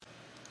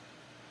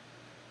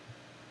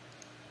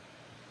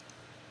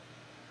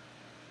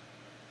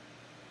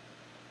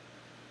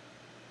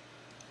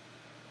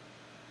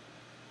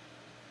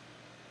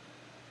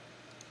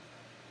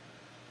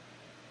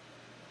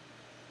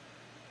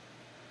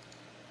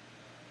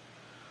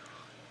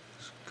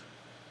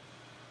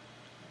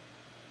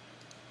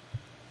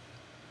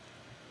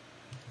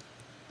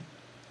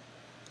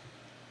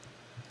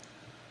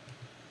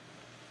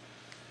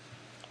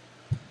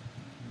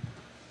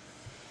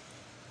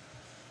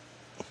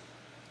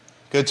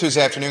Good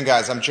Tuesday afternoon,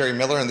 guys. I'm Jerry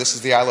Miller, and this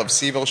is the I Love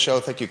CVille show.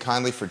 Thank you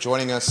kindly for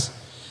joining us.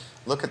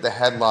 Look at the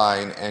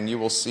headline, and you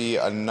will see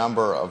a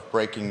number of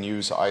breaking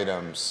news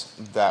items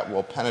that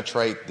will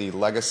penetrate the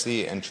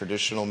legacy and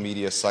traditional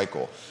media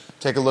cycle.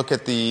 Take a look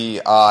at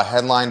the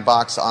headline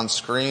box on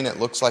screen. It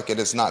looks like it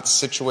is not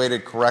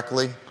situated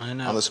correctly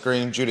on the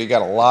screen. Judy, you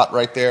got a lot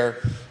right there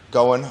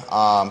going.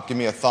 Give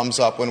me a thumbs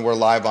up when we're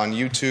live on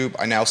YouTube.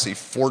 I now see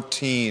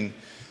 14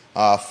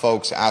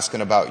 folks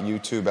asking about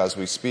YouTube as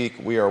we speak.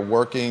 We are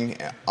working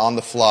on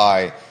the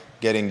fly,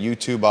 getting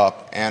YouTube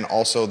up and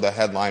also the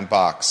headline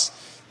box.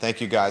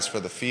 Thank you guys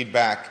for the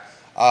feedback.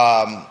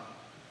 I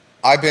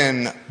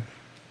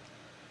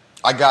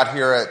got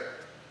here at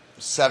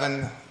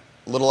 7, a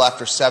little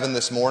after 7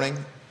 this morning,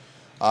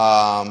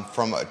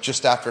 from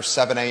just after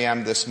 7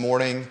 a.m. this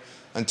morning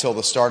until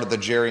the start of the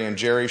Jerry and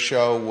Jerry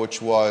show,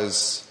 which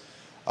was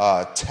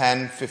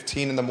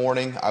 10:15 in the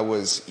morning. I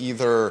was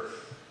either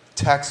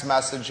text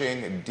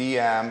messaging,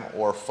 DM,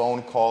 or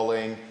phone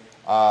calling.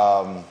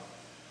 I'll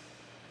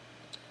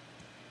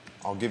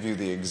give you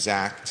the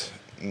exact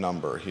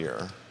number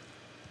here.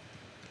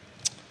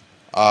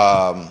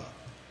 One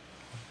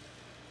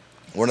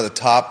of the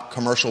top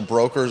commercial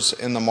brokers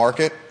in the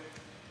market,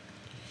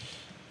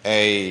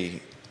 a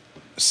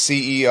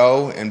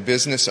CEO and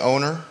business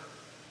owner,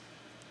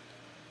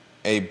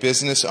 a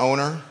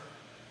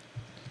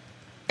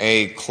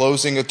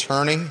closing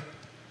attorney,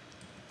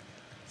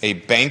 a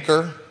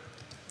banker,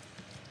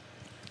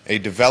 a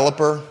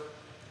developer,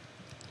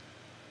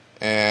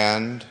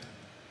 and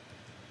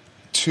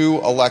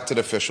 2 elected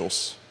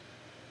officials.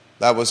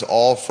 That was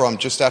all from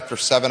just after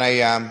 7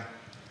 a.m.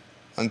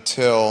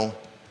 until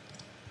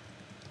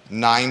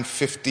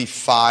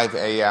 9:55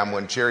 a.m.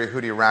 when Jerry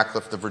Hootie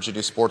Ratcliffe, the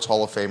Virginia Sports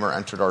Hall of Famer,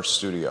 entered our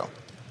studio.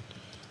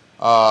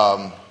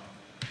 The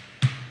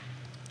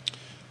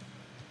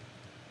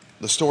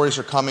stories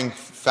are coming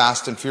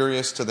fast and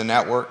furious to the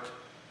network.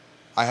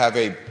 I have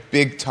a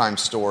big-time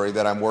story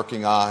that I'm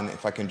working on,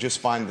 if I can just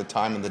find the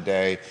time of the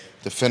day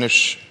to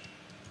finish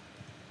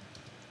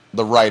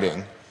the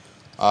writing.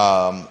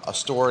 A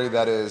story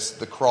that is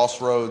the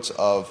crossroads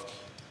of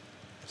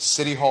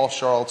City Hall,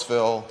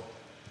 Charlottesville,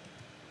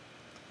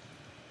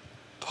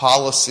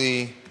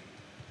 policy,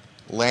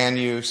 land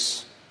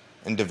use,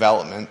 and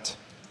development,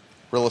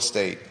 real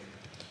estate.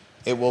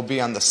 It will be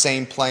on the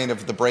same plane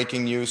of the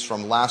breaking news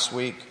from last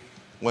week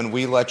when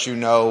we let you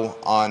know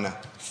on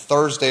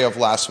Thursday of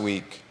last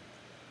week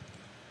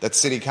that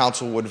City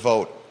Council would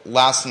vote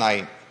last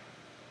night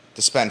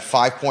to spend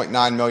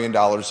 $5.9 million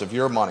of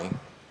your money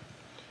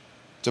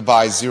to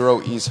buy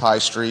 0 East High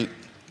Street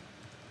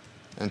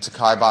and to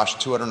kibosh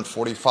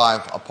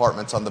 245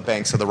 apartments on the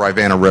banks of the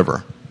Rivanna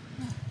River.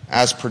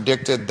 As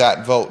predicted,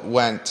 that vote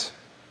went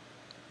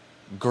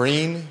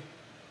green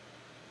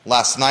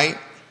last night.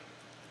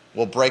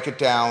 We'll break it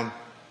down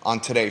on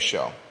today's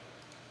show.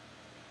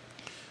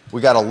 We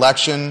got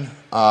election.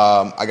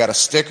 I got a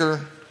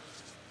sticker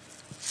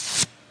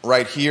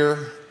right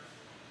here.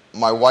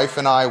 My wife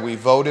and I, we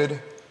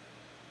voted.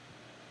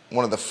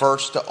 One of the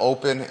first to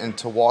open and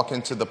to walk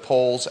into the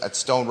polls at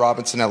Stone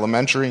Robinson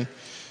Elementary.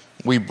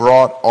 We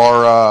brought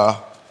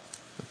our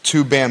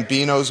 2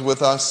 Bambinos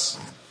with us.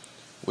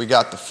 We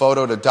got the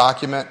photo to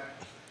document,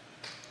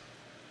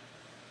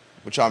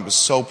 which I was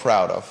so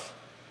proud of.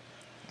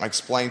 I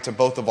explained to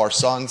both of our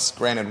sons,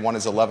 granted one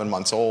is 11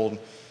 months old,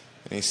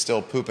 and he's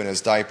still pooping his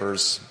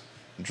diapers,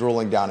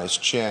 drooling down his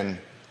chin,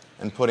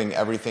 and putting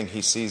everything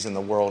he sees in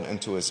the world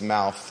into his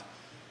mouth.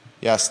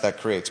 Yes, that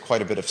creates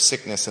quite a bit of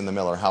sickness in the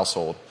Miller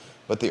household.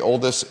 But the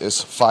oldest is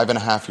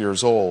 5.5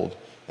 years old,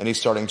 and he's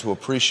starting to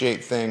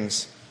appreciate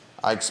things.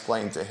 I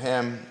explained to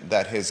him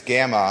that his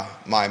Gamma,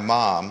 my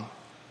mom,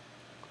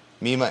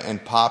 Mima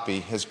and Poppy,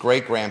 his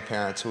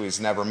great-grandparents who he's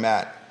never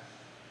met,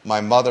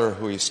 my mother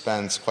who he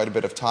spends quite a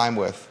bit of time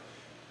with,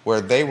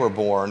 where they were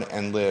born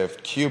and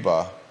lived,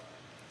 Cuba,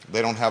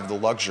 they don't have the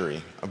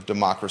luxury of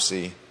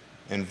democracy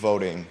and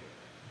voting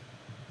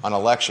on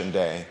election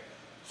day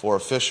for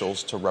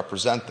officials to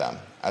represent them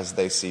as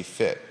they see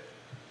fit.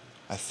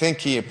 I think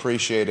he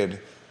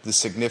appreciated the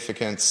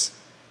significance.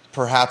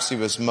 Perhaps he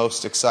was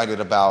most excited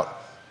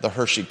about the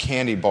Hershey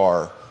candy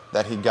bar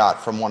that he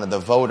got from one of the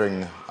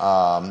voting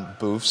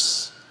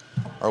booths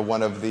or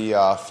one of the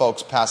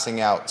folks passing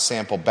out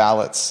sample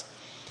ballots.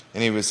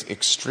 And he was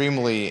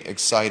extremely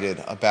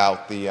excited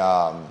about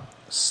the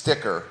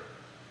sticker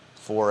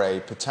for a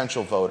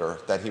potential voter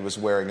that he was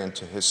wearing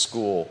into his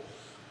school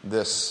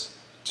this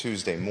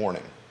Tuesday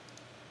morning.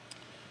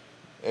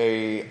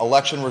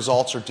 Election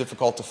results are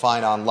difficult to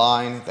find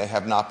online. They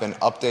have not been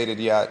updated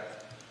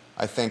yet.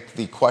 I think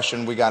the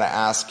question we got to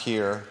ask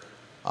here,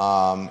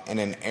 in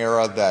an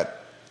era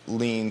that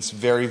leans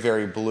very,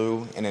 very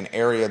blue, in an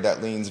area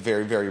that leans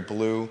very, very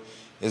blue,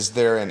 is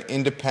there an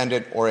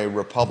independent or a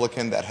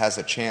Republican that has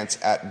a chance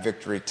at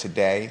victory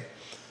today?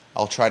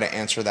 I'll try to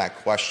answer that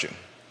question.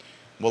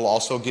 We'll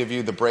also give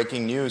you the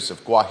breaking news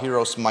of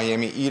Guajiros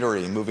Miami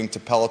Eatery moving to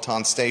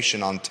Peloton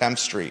Station on 10th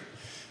Street.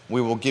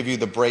 We will give you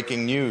the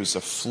breaking news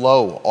of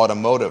Flow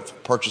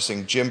Automotive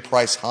purchasing Jim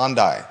Price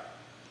Hyundai.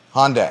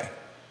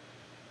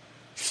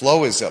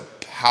 Flo is a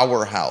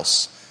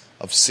powerhouse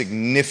of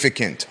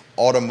significant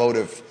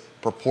automotive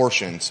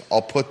proportions.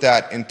 I'll put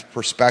that into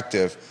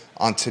perspective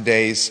on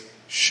today's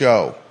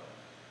show.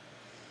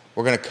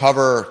 We're going to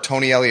cover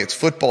Tony Elliott's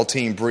football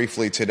team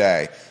briefly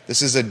today.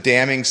 This is a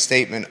damning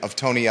statement of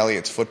Tony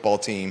Elliott's football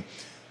team.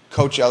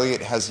 Coach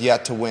Elliott has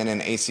yet to win an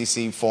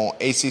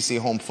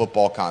ACC home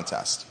football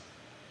contest.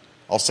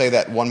 I'll say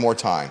that one more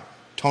time.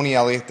 Tony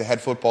Elliott, the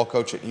head football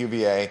coach at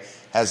UVA,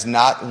 has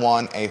not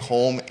won a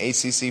home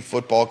ACC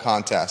football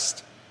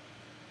contest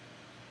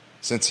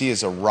since he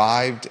has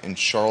arrived in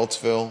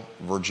Charlottesville,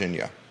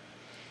 Virginia.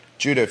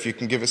 Judah, if you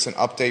can give us an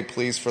update,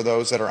 please, for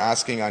those that are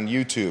asking on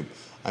YouTube.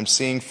 I'm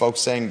seeing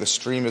folks saying the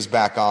stream is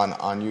back on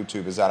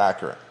YouTube. Is that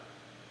accurate?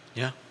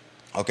 Yeah.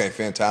 Okay,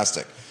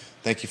 fantastic.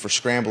 Thank you for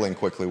scrambling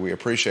quickly. We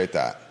appreciate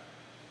that.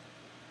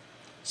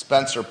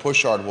 Spencer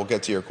Pushard will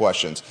get to your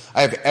questions.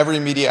 I have every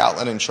media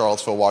outlet in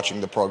Charlottesville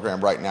watching the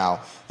program right now,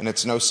 and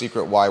it's no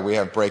secret why we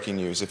have breaking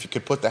news. If you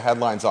could put the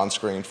headlines on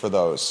screen for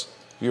those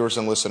viewers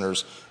and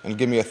listeners, and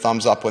give me a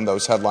thumbs up when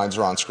those headlines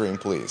are on screen,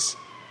 please.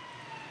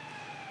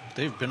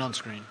 They've been on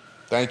screen.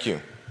 Thank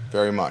you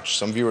very much.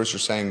 Some viewers are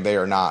saying they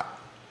are not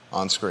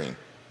on screen.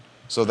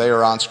 So they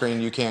are on screen,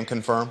 you can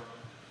confirm?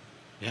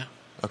 Yeah.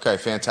 Okay,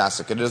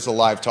 fantastic. It is a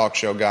live talk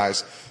show,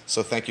 guys,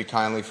 so thank you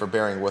kindly for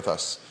bearing with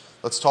us.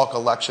 Let's talk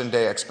Election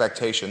Day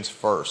expectations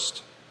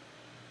first.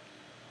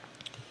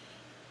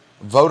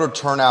 Voter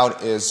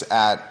turnout is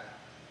at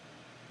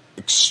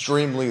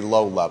extremely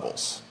low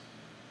levels.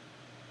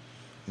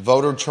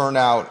 Voter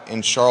turnout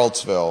in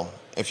Charlottesville,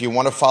 if you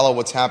want to follow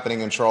what's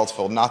happening in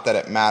Charlottesville, not that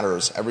it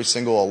matters, every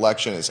single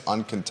election is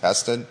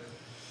uncontested.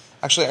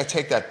 Actually, I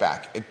take that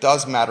back. It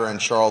does matter in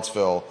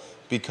Charlottesville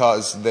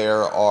because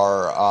there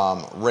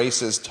are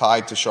races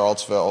tied to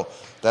Charlottesville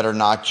that are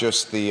not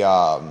just the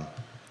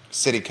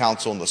city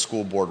council and the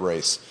school board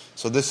race.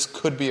 So this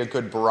could be a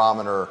good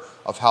barometer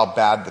of how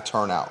bad the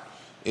turnout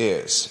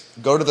is.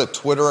 Go to the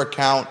Twitter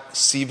account,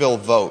 Seville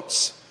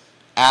Votes,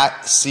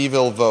 at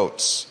Seville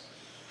Votes.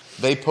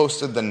 They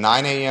posted the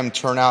 9 a.m.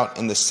 turnout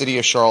in the city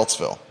of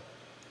Charlottesville.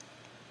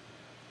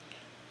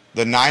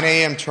 The 9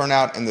 a.m.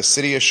 turnout in the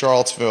city of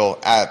Charlottesville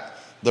at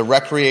the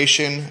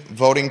Recreation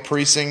Voting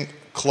Precinct,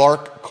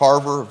 Clark,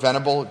 Carver,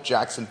 Venable,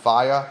 Jackson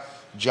Faya,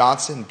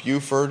 Johnson,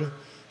 Buford,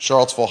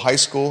 Charlottesville High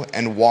School,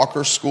 and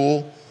Walker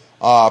School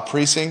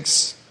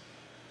precincts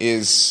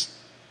is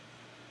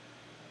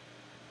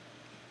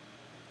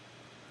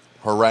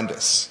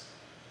horrendous.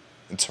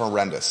 It's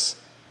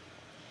horrendous.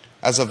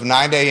 As of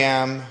 9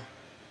 a.m.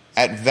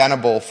 at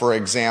Venable, for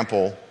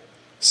example,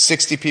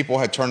 60 people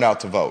had turned out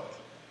to vote.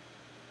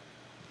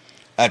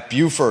 At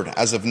Buford,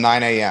 as of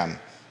 9 a.m.,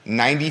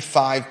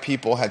 95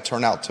 people had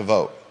turned out to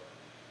vote.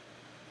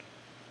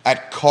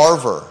 At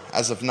Carver,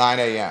 as of 9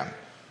 a.m.,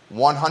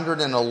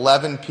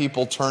 111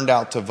 people turned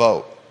out to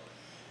vote.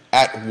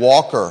 At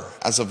Walker,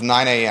 as of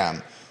 9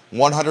 a.m.,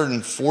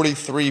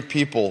 143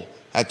 people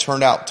had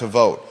turned out to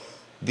vote.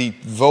 The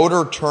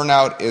voter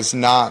turnout is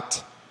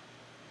not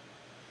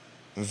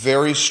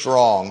very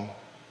strong,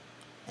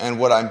 and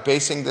what I'm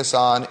basing this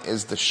on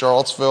is the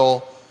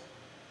Charlottesville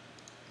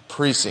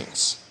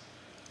precincts.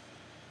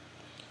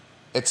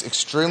 It's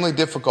extremely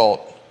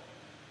difficult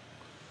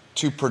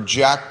to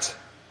project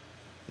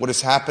what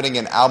is happening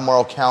in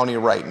Albemarle County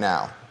right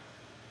now.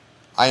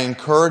 I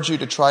encourage you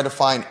to try to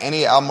find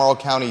any Albemarle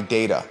County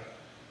data.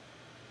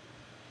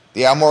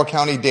 The Albemarle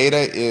County data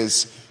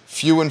is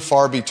few and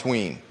far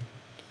between.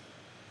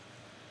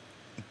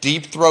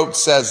 Deep Throat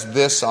says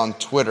this on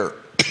Twitter,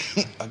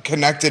 a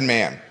connected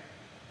man.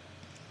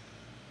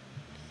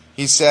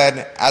 He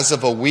said, as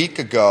of a week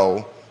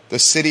ago, the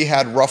city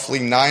had roughly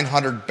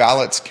 900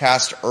 ballots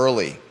cast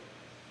early.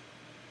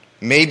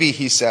 Maybe,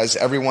 he says,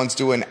 everyone's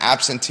doing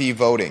absentee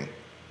voting.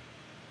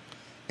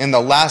 In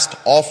the last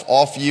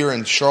off year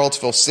in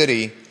Charlottesville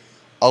City,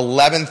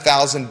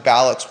 11,000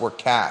 ballots were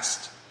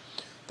cast.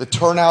 The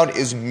turnout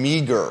is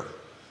meager.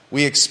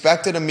 We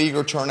expected a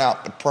meager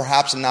turnout, but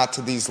perhaps not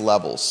to these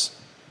levels.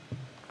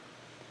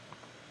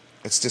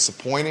 It's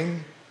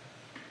disappointing,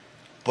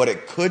 but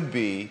it could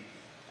be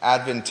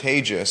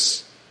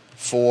advantageous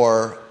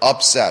for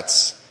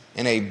upsets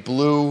in a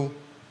blue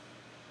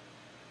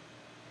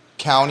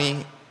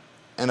county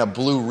and a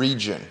blue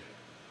region.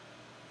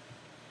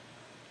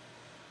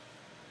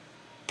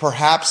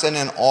 Perhaps in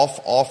an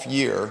off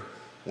year,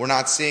 we're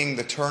not seeing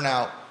the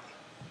turnout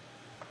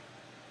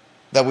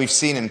that we've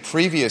seen in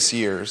previous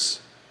years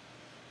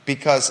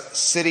because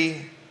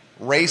city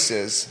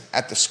races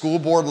at the school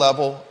board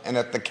level and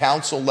at the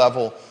council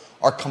level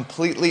are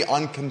completely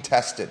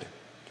uncontested.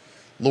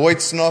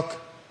 Lloyd Snook,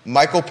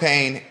 Michael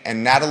Payne,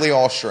 and Natalie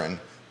Alstrin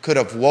could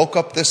have woke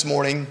up this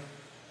morning,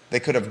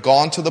 they could have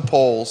gone to the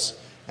polls,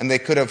 and they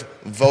could have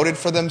voted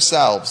for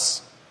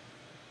themselves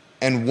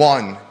and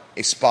won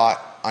a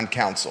spot on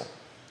council.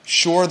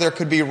 Sure, there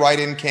could be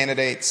write-in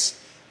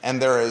candidates, and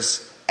there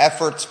is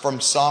efforts from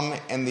some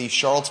in the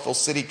Charlottesville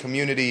City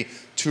community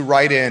to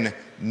write in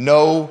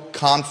no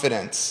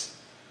confidence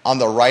on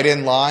the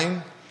write-in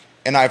line,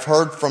 and I've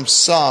heard from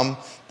some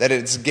that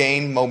it's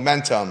gained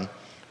momentum.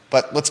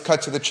 But let's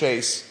cut to the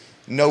chase.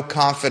 No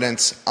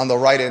confidence on the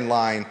write-in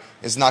line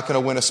is not going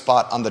to win a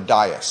spot on the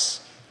dais.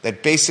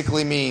 That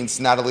basically means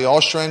Natalie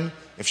Alstrin,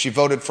 if she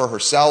voted for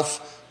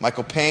herself,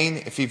 Michael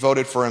Payne, if he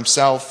voted for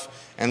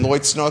himself, and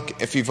Lloyd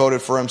Snook, if he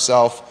voted for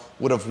himself,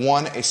 would have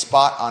won a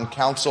spot on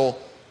council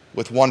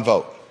with one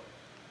vote.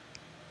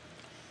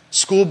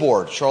 School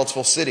board,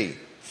 Charlottesville City,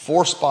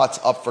 4 spots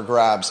up for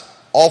grabs,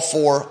 all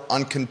 4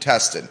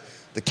 uncontested.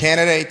 The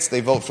candidates,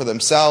 they vote for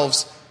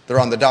themselves, they're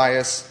on the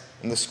dais,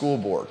 and the school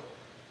board.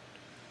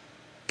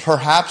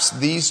 Perhaps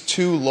these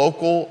 7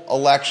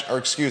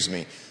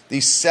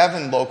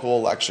 local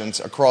elections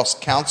across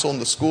council and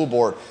the school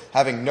board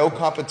having no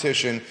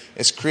competition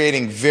is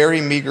creating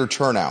very meager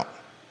turnout.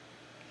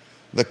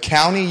 The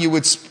county you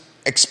would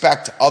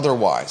expect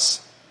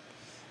otherwise.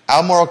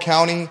 Albemarle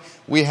County,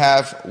 we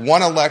have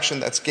one election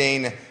that's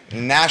gained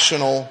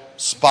national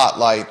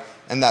spotlight,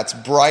 and that's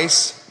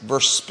Bryce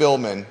versus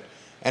Spillman,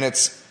 and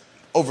it's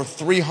over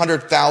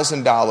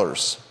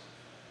 $300,000.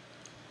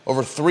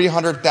 Over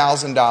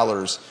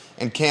 $300,000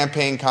 in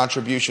campaign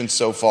contributions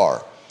so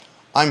far.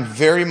 I'm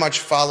very much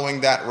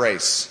following that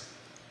race,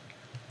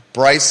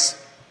 Bryce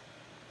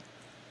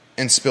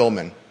and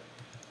Spillman,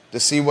 to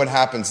see what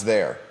happens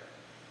there.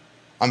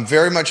 I'm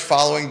very much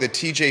following the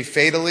TJ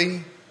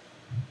Fadley,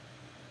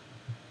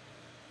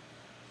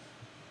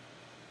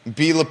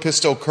 B.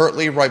 Lepisto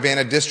Kirtley,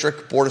 Rivanna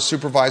District Board of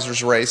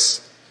Supervisors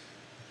race.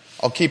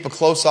 I'll keep a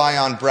close eye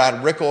on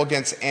Brad Rickle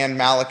against Ann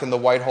Malik in the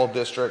Whitehall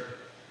District,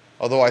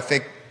 although I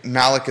think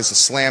Malik is a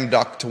slam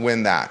dunk to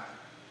win that.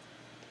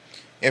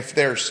 If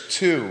there's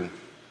two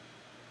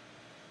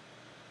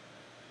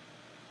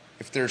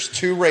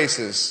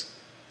races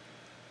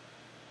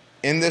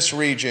in this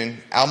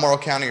region, Albemarle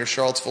County or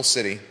Charlottesville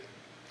City,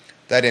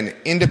 that an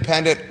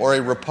independent or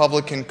a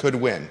Republican could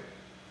win,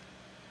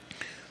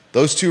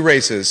 those 2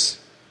 races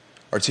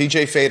are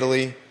TJ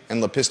Fadley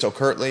and Lepisto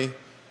Kirtley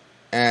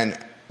and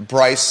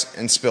Bryce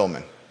and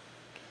Spillman.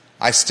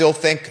 I still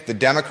think the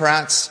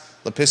Democrats,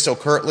 Lepisto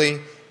Kirtley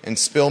and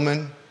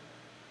Spillman,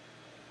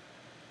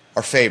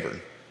 are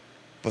favored.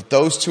 But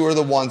those 2 are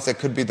the ones that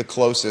could be the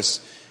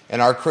closest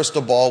in our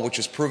crystal ball, which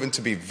has proven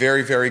to be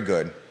very, very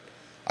good.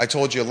 I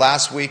told you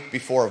last week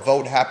before a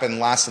vote happened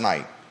last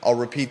night. I'll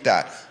repeat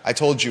that. I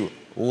told you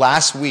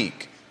last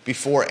week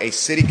before a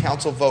city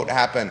council vote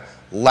happened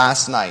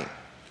last night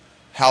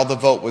how the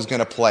vote was going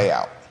to play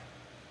out.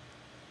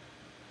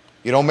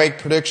 You don't make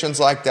predictions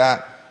like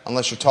that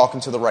unless you're talking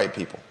to the right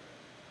people.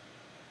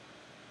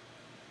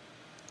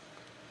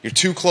 Your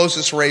 2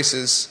 closest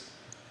races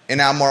in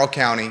Albemarle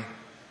County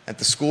at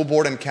the school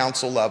board and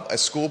council level,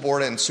 school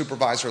board and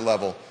supervisor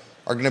level,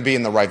 are going to be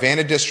in the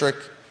Rivanna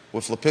District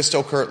with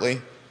Lepisto Kirtley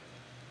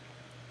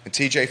and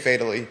TJ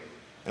Fadley,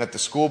 and at the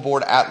school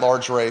board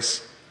at-large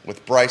race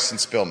with Bryce and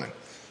Spillman.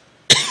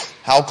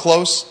 How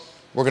close?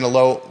 We're going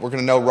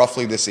to know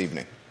roughly this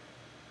evening.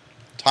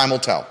 Time will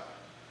tell.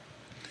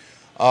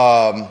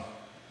 A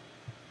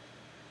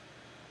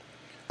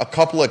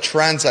couple of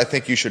trends I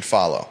think you should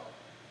follow.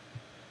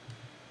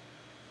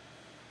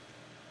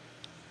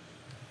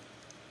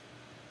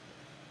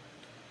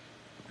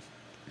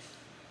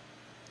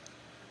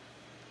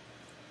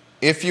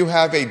 If you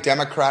have a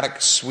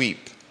Democratic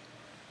sweep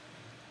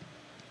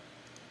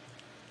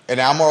in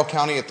Albemarle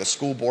County at the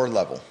school board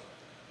level,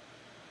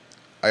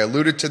 I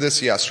alluded to this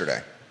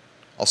yesterday.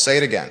 I'll say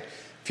it again.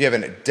 If you have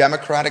a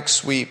Democratic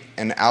sweep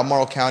in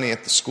Albemarle County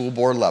at the school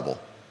board level,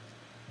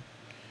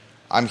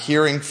 I'm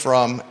hearing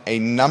from a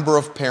number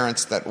of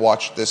parents that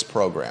watch this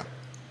program.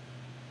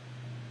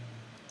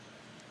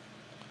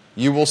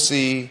 You will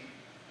see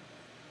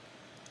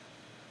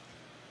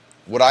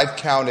what I've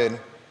counted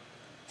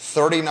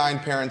 39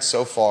 parents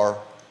so far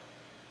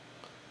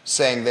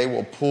saying they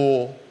will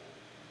pool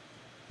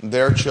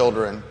their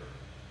children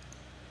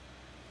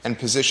and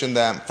position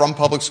them from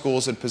public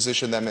schools and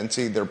position them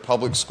into either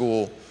public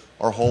school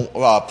or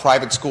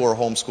private school or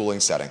homeschooling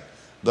setting.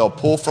 They'll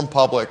pull from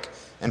public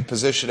and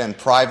position in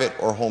private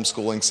or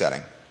homeschooling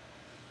setting.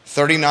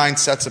 39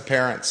 sets of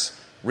parents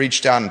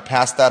reached out and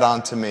passed that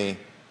on to me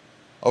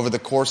over the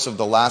course of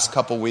the last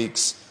couple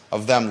weeks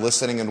of them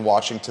listening and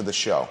watching to the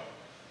show.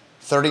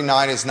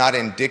 39 is not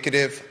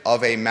indicative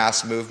of a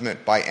mass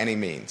movement by any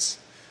means,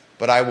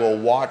 but I will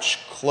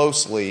watch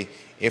closely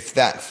if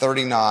that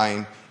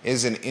 39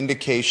 is an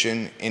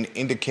indication, an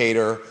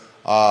indicator,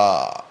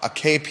 a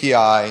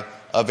KPI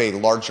of a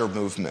larger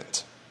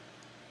movement.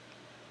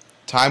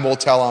 Time will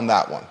tell on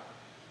that one.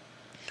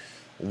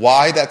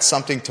 Why that's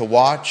something to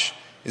watch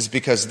is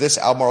because this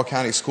Albemarle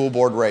County School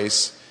Board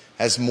race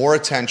has more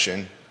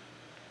attention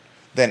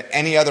than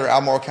any other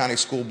Albemarle County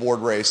School Board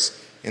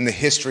race in the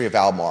history of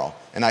Albemarle.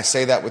 And I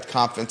say that with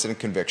confidence and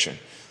conviction.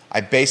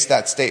 I base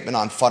that statement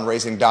on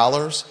fundraising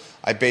dollars.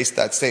 I base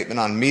that statement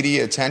on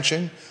media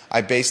attention.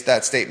 I base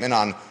that statement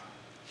on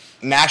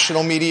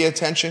national media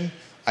attention.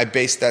 I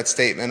base that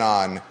statement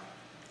on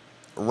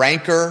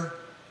rancor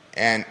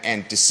and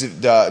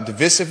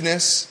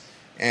divisiveness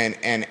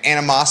and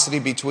animosity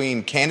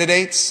between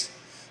candidates.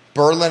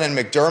 Berlin and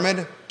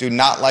McDermott do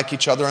not like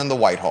each other in the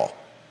Whitehall.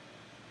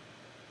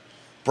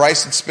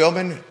 Bryce and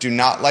Spillman do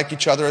not like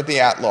each other at the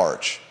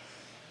at-large.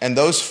 And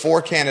those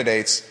four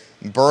candidates,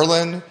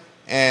 Berlin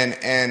and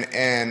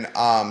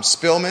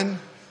Spillman,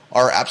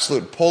 are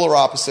absolute polar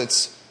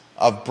opposites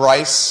of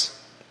Bryce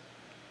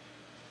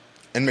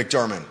and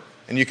McDermott.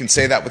 And you can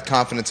say that with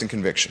confidence and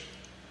conviction.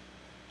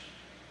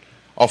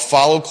 I'll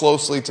follow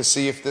closely to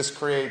see if this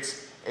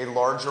creates a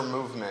larger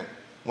movement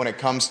when it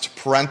comes to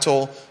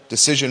parental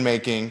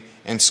decision-making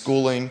and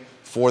schooling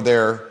for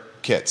their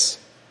kids.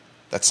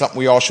 That's something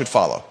we all should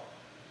follow.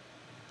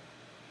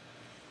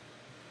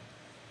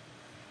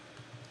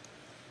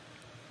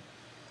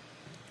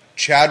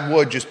 Chad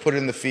Wood just put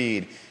in the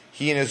feed.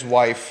 He and his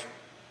wife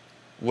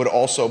would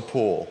also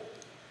pool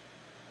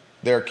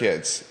their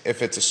kids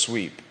if it's a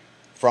sweep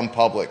from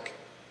public.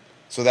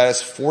 So that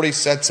is 40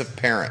 sets of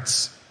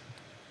parents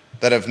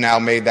that have now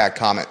made that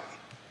comment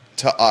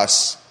to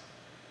us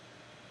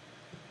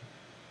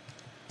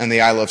and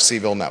the I Love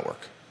Seville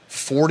network.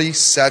 40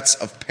 sets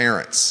of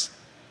parents.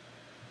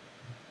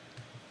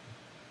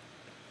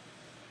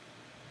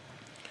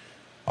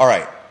 All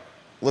right,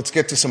 let's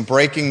get to some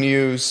breaking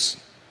news.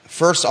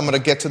 First, I'm going to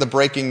get to the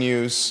breaking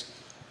news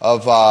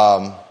of,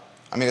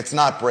 it's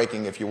not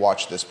breaking if you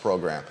watch this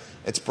program.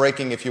 It's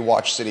breaking if you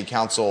watch city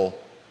council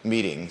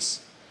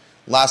meetings.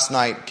 Last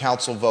night,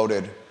 council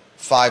voted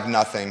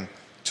 5-0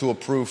 to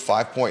approve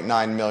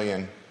 $5.9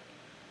 million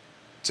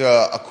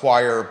to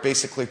acquire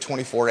basically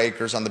 24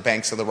 acres on the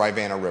banks of the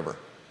Rivanna River.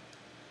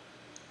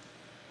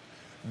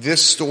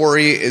 This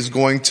story is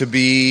going to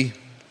be,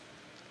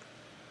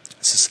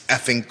 this is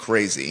effing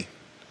crazy.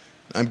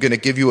 I'm going to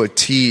give you a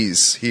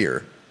tease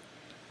here.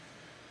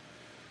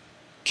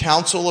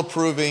 Council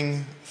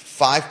approving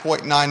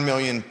 $5.9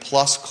 million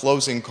plus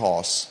closing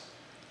costs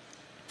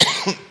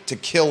to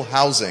kill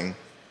housing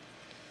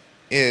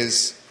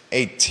is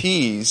a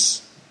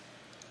tease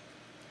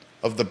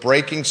of the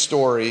breaking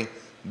story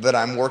that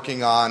I'm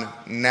working on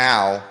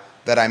now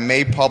that I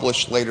may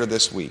publish later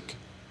this week.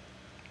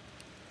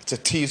 It's a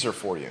teaser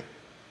for you.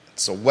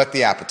 So whet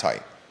the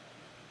appetite.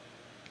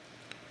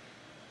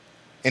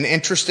 An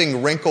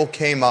interesting wrinkle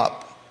came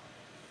up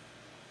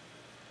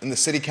in the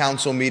city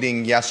council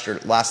meeting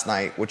last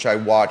night, which I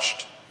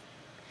watched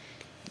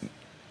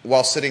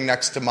while sitting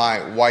next to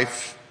my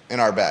wife in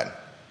our bed.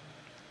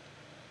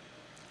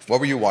 What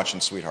were you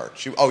watching, sweetheart?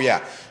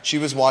 She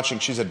was watching,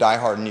 she's a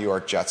diehard New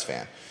York Jets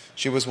fan.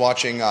 She was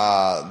watching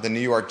the New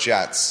York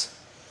Jets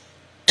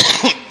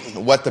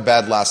wet the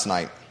bed last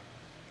night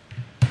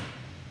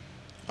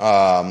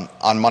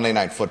on Monday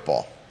Night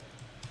Football.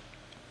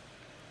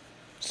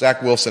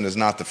 Zach Wilson is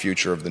not the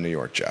future of the New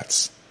York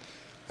Jets.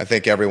 I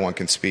think everyone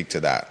can speak to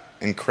that.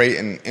 And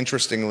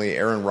interestingly,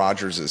 Aaron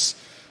Rodgers is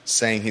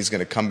saying he's going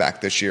to come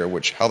back this year,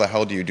 which how the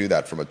hell do you do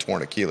that from a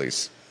torn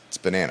Achilles? It's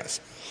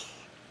bananas.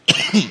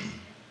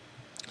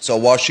 So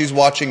while she's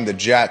watching the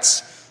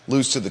Jets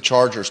lose to the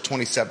Chargers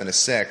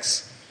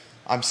 27-6,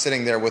 I'm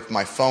sitting there with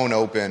my phone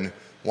open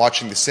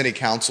watching the city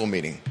council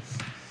meeting.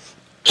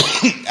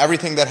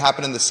 Everything that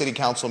happened in the city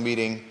council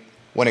meeting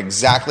went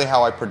exactly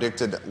how I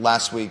predicted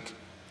last week.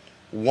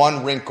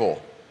 One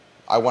wrinkle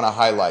I want to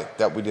highlight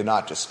that we did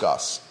not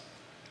discuss.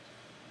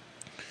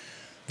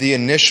 The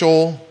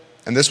initial,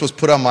 and this was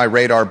put on my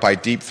radar by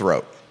Deep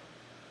Throat.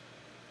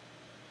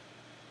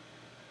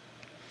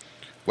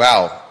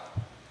 Wow.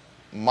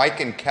 Mike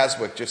in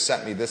Keswick just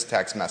sent me this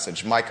text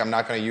message. Mike, I'm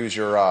not going to use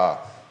your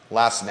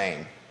last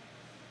name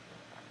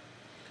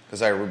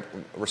because I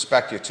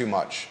respect you too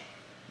much.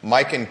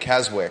 Mike in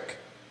Keswick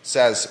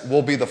says,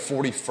 we'll be the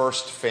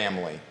 41st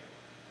family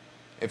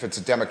if it's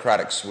a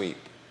Democratic sweep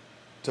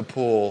to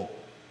pull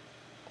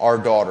our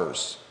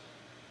daughters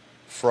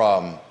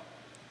from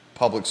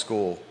public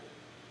school.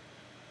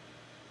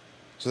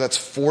 So that's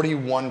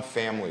 41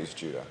 families,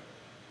 Judah,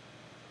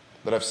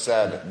 that have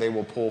said they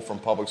will pull from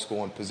public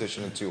school and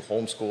position into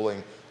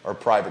homeschooling or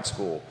private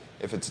school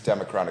if it's a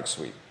Democratic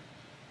sweep.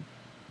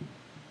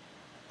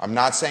 I'm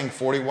not saying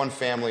 41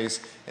 families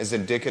is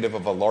indicative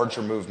of a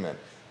larger movement,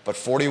 but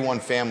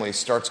 41 families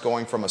starts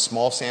going from a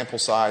small sample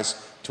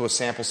size to a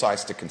sample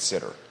size to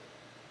consider.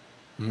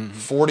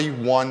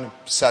 41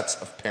 sets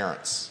of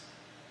parents.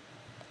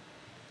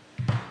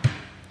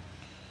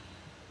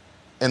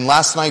 In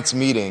last night's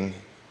meeting,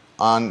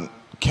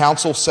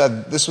 council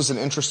said this was an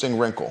interesting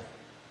wrinkle.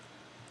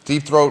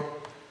 Deep Throat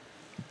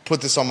put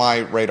this on my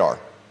radar.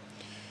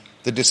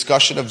 The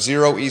discussion of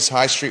Zero East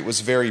High Street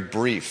was very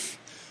brief.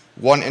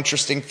 One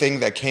interesting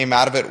thing that came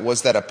out of it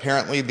was that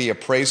apparently the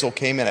appraisal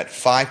came in at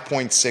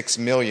 $5.6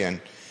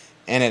 million,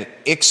 and it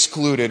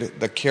excluded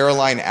the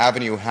Caroline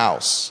Avenue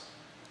house.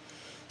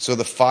 So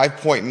the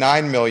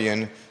 $5.9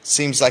 million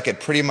seems like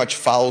it pretty much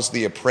follows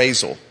the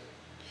appraisal.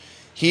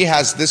 He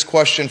has this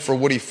question for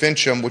Woody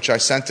Fincham, which I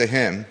sent to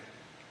him.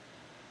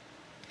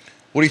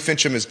 Woody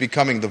Fincham is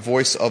becoming the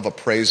voice of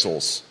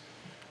appraisals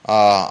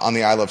on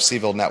the I Love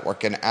Seville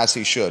network, and as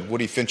he should.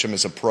 Woody Fincham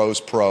is a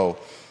pro's pro,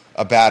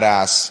 a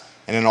badass,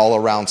 and an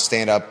all-around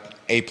stand-up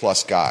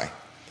A-plus guy.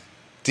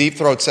 Deep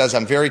Throat says,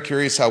 I'm very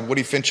curious how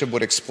Woody Fincham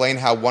would explain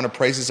how one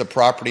appraises a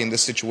property in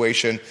this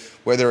situation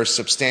where there is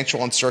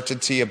substantial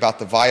uncertainty about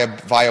the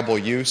viable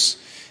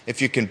use.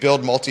 If you can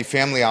build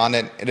multifamily on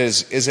it,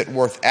 is it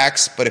worth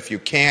X? But if you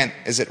can't,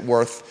 is it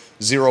worth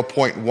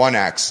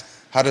 0.1X?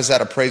 How does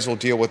that appraiser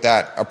deal with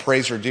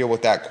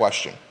that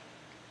question?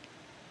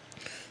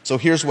 So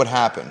here's what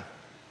happened.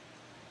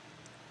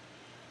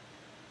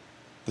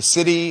 The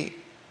city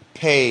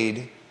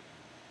paid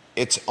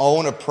its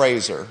own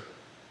appraiser.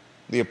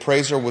 The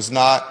appraiser was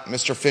not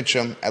Mr.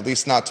 Fincham, at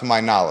least not to my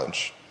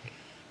knowledge.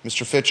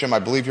 Mr. Fincham, I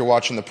believe you're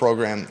watching the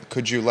program.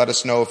 Could you let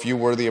us know if you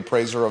were the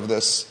appraiser of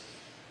this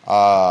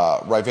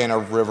Rivanna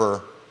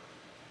River,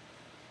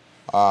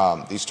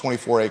 these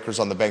 24 acres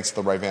on the banks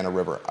of the Rivanna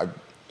River? I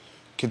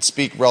could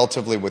speak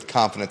relatively with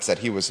confidence that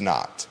he was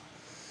not.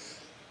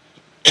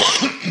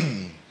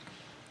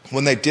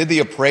 When they did the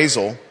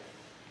appraisal,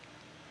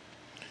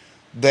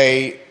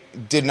 they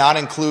did not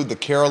include the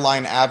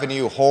Caroline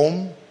Avenue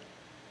home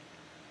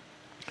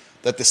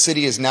that the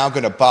city is now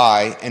going to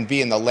buy and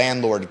be in the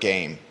landlord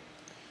game.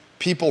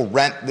 People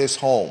rent this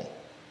home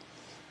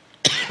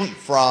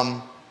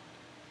from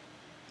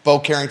Bo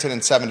Carrington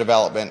and 7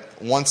 Development.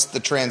 Once the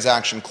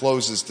transaction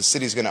closes, the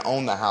city's going to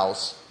own the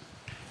house,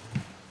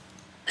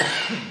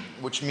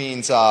 which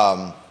means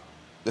the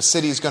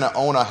city's going to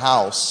own a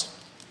house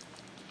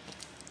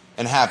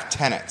and have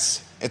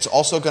tenants. It's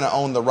also going to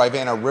own the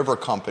Rivanna River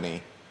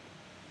Company,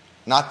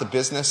 not the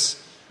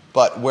business,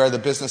 but where the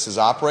business is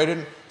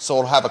operated. So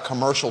it'll have a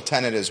commercial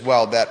tenant as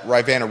well, that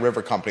Rivanna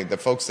River Company, the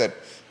folks that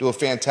do a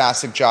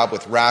fantastic job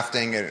with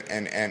rafting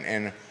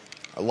and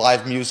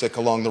live music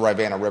along the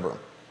Rivanna River.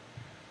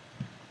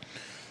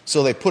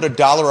 So they put a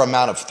dollar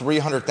amount of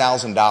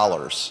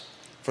 $300,000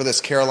 for this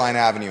Caroline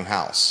Avenue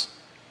house.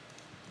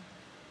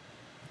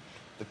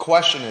 The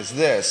question is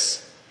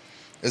this: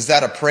 does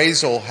that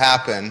appraisal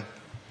happen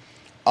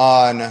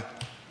on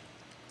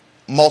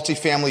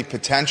multifamily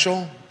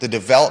potential, the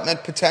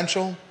development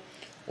potential,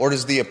 or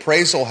does the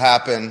appraisal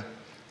happen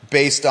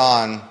based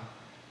on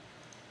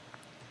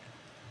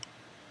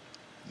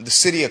the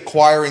city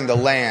acquiring the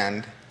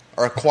land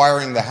or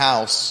acquiring the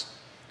house,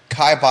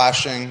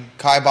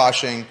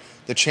 kiboshing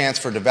the chance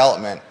for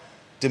development,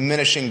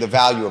 diminishing the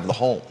value of the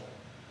home?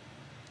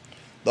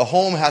 The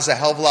home has a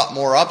hell of a lot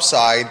more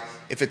upside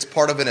if it's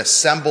part of an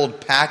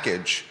assembled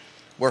package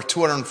where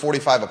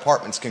 245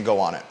 apartments can go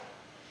on it.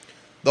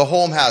 The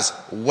home has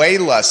way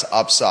less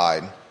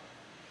upside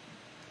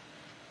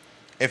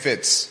if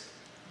it's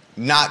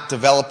not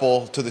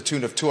developable to the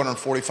tune of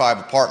 245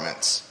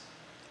 apartments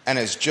and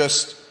is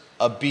just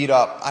a beat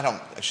up,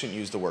 I shouldn't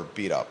use the word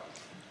beat up,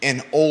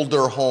 an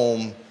older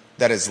home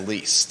that is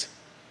leased.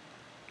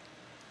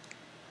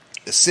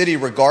 The city,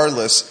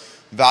 regardless,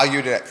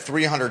 valued it at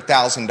 $300,000,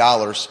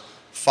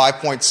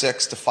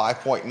 5.6 to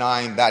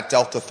 5.9, that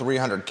delta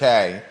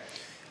 $300K,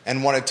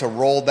 and wanted to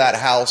roll that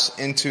house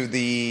into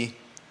the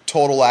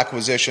total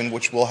acquisition,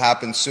 which will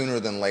happen sooner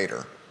than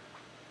later.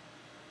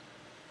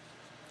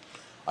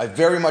 I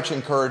very much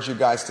encourage you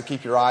guys to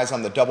keep your eyes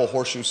on the Double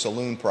Horseshoe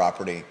Saloon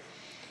property,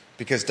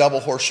 because Double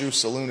Horseshoe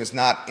Saloon is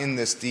not in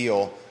this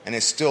deal and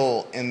is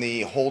still in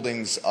the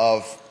holdings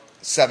of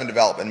 7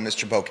 Development and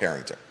Mr. Bo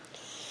Carrington.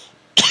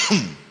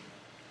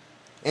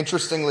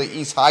 Interestingly,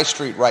 East High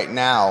Street right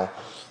now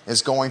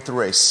is going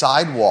through a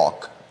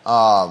sidewalk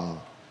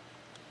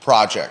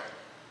project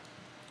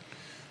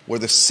where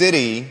the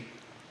city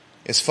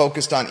is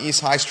focused on East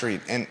High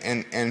Street.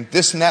 And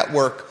this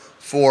network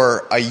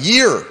for a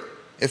year,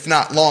 if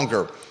not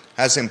longer,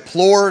 has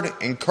implored,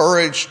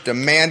 encouraged,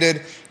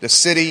 demanded the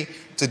city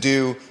to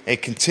do a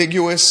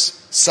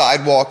contiguous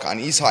sidewalk on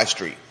East High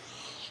Street.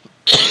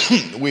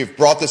 We've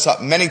brought this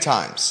up many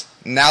times.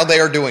 Now they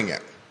are doing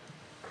it.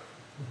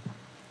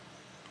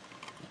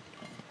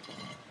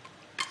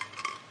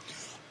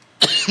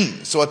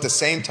 So at the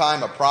same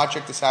time, a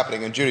project is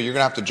happening. And Judah, you're going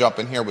to have to jump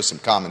in here with some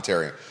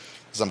commentary,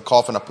 because I'm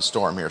coughing up a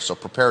storm here. So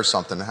prepare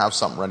something and have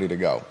something ready to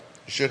go.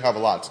 You should have a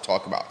lot to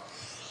talk about.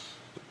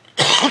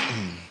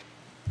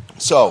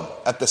 So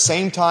at the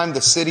same time,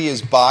 the city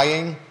is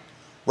buying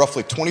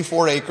roughly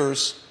 24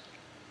 acres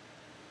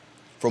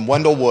from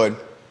Wendell Wood,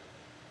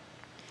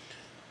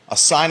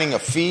 assigning a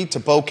fee to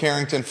Bo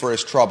Carrington for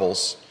his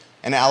troubles,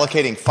 and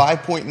allocating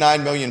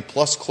 $5.9 million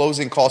plus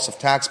closing costs of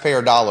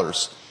taxpayer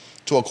dollars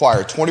to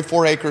acquire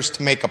 24 acres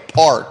to make a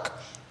park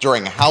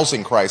during a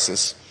housing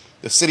crisis.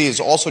 The city is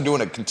also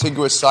doing a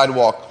contiguous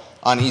sidewalk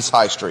on East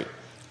High Street.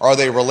 Are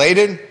they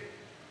related?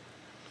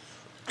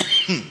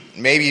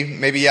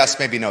 Maybe yes,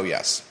 maybe no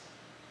yes.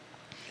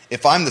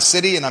 If I'm the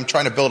city and I'm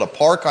trying to build a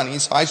park on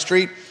East High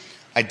Street,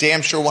 I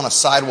damn sure want a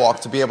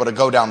sidewalk to be able to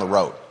go down the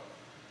road.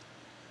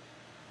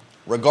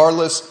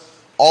 Regardless,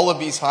 all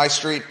of East High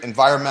Street,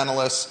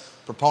 environmentalists,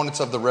 proponents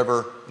of the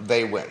river,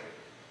 they win.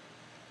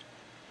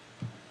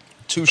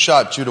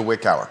 Two-shot Judah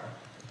Wickower.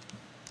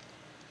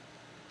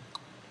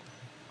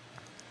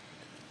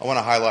 I want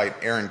to highlight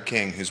Aaron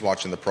King, who's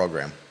watching the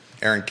program.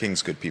 Aaron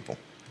King's good people.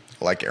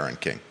 I like Aaron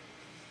King.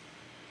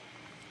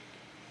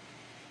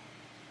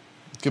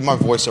 give my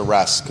voice a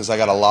rest because I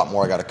got a lot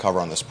more I got to cover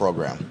on this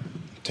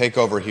program. Take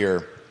over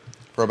here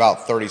for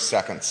about 30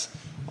 seconds.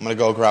 I'm going to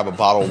go grab a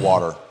bottle of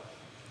water.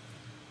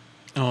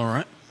 All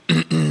right.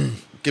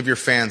 Give your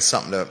fans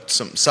something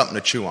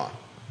to chew on.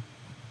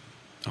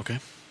 Okay.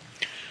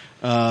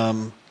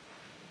 I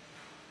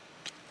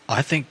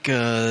think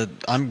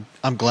I'm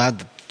glad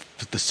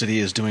that the city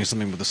is doing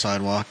something with the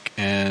sidewalk,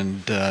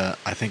 and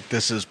I think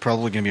this is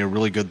probably going to be a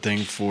really good thing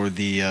for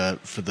the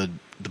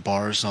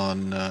bars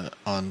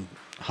on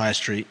High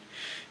Street.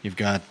 You've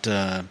got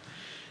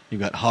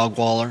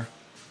Hogwaller.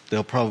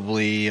 They'll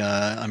probably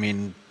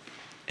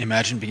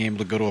imagine being able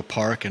to go to a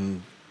park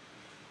and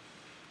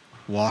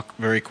walk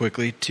very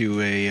quickly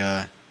to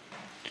a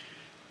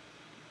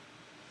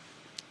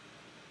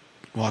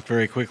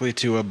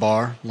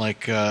bar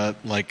like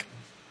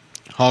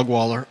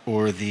Hogwaller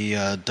or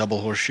the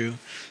Double Horseshoe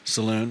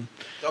Saloon.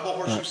 Double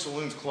Horseshoe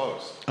Saloon's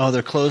closed. Oh,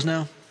 they're closed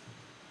now?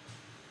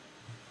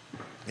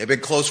 They've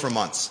been closed for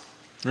months.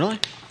 Really?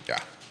 Yeah.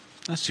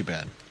 That's too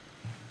bad.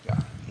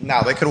 Yeah.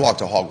 Now they could walk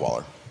to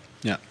Hogwaller.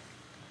 Yeah.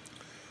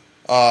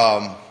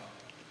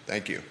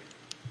 Thank you.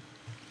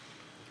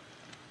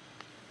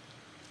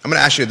 I'm going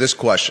to ask you this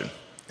question,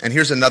 and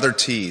here's another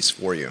tease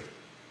for you.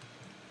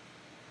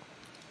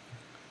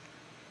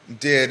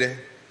 Did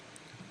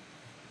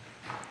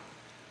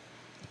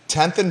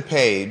 10th and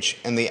Page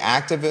and the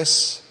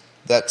activists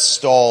that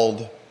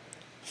stalled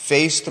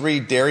Phase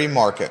 3 Dairy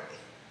Market,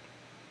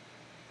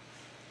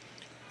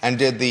 and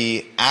did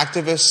the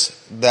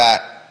activists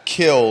that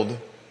killed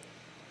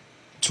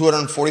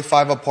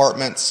 245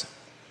 apartments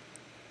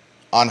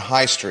on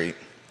High Street,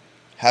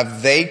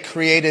 have they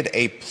created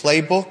a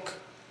playbook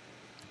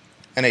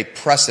and a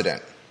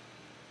precedent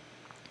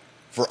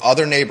for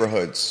other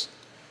neighborhoods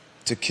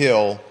to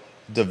kill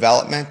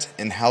development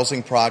and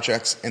housing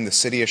projects in the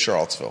city of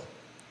Charlottesville?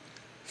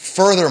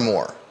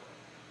 Furthermore,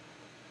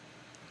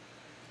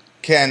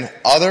 can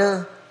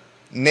other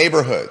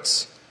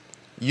neighborhoods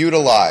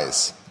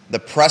utilize the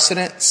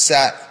precedent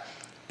set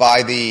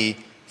by the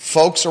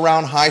folks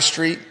around High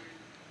Street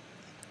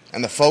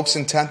and the folks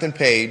in 10th and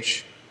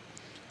Page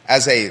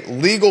as a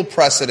legal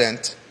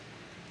precedent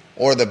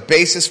or the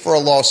basis for a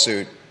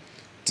lawsuit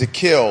to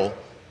kill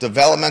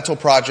developmental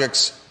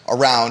projects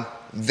around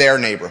their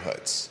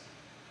neighborhoods?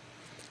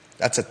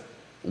 That's a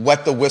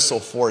wet the whistle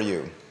for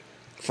you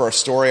for a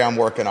story I'm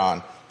working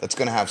on that's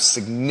going to have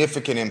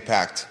significant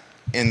impact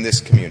in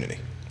this community.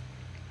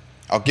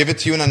 I'll give it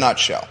to you in a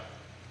nutshell.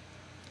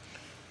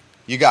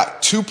 You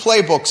got two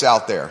playbooks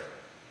out there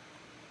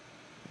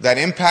that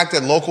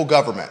impacted local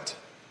government.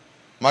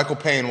 Michael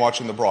Payne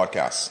watching the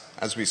broadcast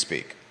as we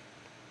speak.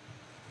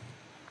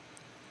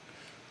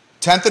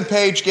 10th and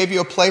Page gave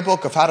you a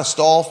playbook of how to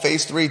stall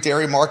Phase 3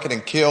 Dairy Market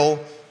and kill,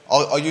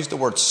 I'll use the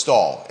word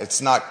stall,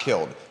 it's not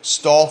killed,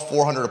 stall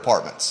 400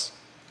 apartments.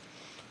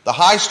 The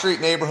High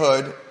Street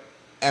neighborhood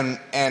and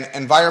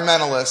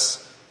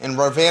environmentalists and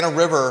Ravenna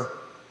River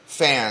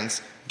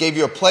fans gave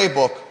you a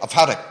playbook of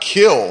how to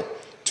kill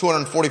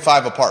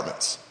 245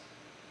 apartments.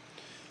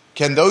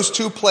 Can those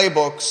two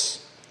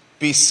playbooks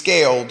be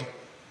scaled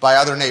by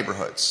other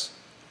neighborhoods?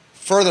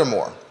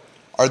 Furthermore,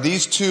 are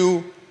these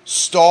two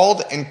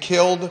stalled and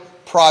killed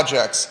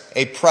projects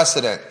a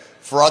precedent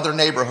for other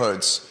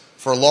neighborhoods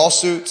for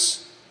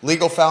lawsuits,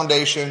 legal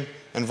foundation,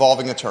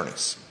 involving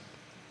attorneys?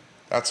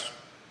 That's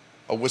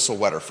a whistle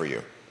wetter for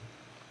you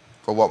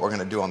for what we're going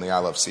to do on the I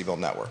Love CVille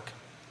network.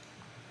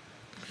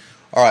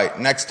 All right,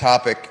 next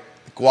topic,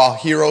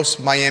 Guajiros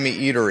Miami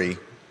Eatery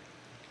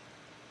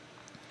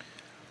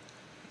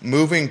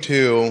moving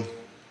to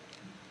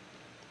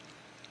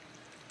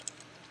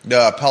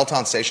the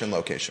Peloton Station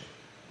location.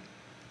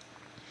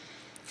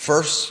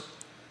 First,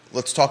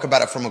 let's talk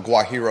about it from a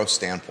Guajiro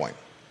standpoint.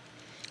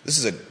 This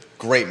is a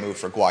great move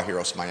for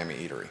Guajiros Miami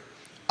Eatery.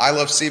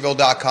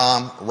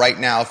 ilovecville.com right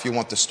now if you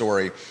want the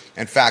story.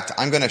 In fact,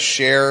 I'm going to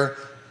share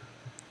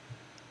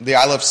the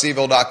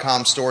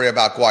ilovecville.com story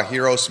about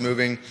Guajiros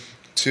moving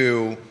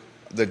to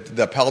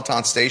the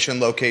Peloton Station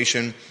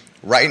location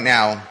right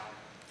now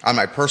on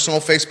my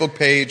personal Facebook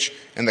page,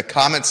 in the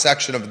comment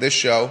section of this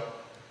show,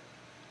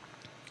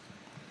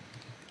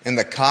 in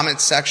the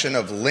comment section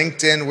of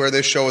LinkedIn where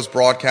this show is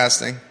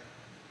broadcasting,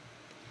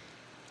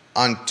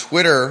 on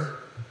Twitter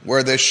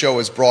where this show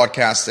is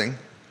broadcasting.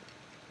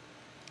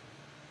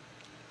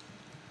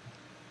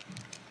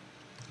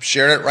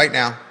 Share it right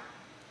now.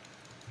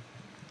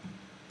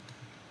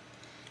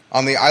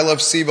 On the I Love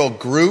CVille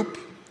group,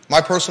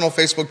 my personal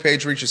Facebook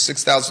page reaches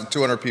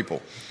 6,200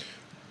 people.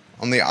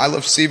 On the I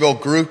Love CVille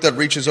group that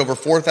reaches over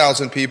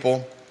 4,000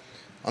 people.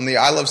 On the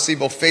I Love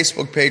CVille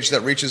Facebook page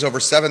that reaches over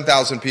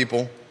 7,000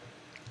 people.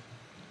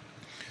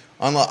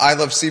 On the I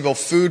Love CVille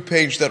food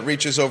page that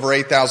reaches over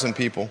 8,000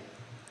 people.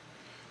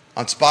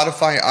 On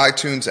Spotify,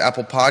 iTunes,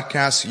 Apple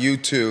Podcasts,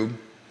 YouTube,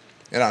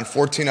 and on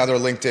 14 other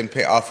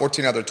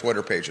 14 other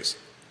Twitter pages.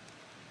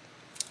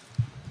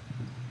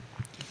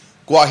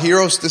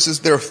 Guajiros, this is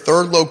their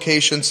third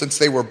location since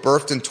they were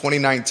birthed in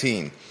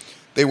 2019.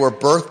 They were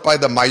birthed by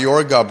the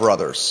Mayorga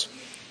brothers.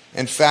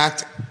 In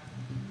fact,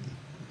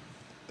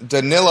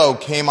 Danilo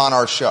came on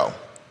our show.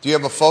 Do you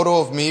have a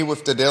photo of me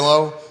with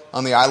Danilo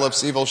on the I Love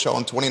CVille show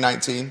in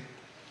 2019?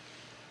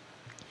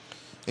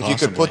 If you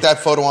could put that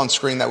photo on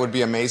screen, that would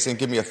be amazing.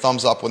 Give me a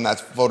thumbs up when that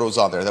photo's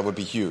on there. That would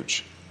be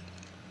huge.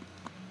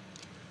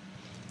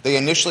 They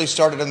initially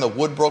started in the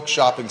Woodbrook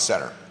Shopping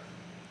Center.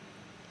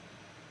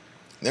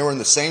 They were in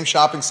the same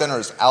shopping center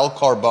as Al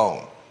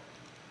Carbone.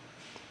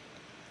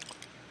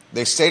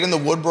 They stayed in the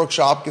Woodbrook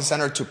Shopping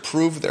Center to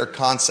prove their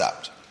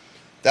concept.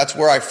 That's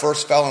where I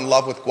first fell in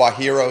love with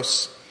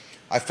Guajiros.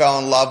 I fell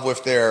in love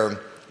with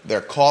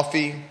their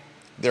coffee,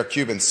 their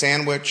Cuban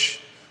sandwich,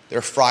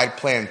 their fried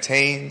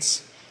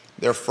plantains,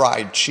 their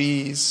fried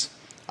cheese.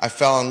 I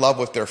fell in love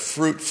with their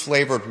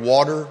fruit-flavored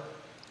water.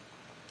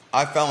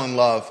 I fell in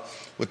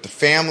love with the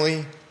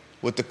family,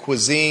 with the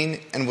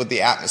cuisine, and with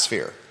the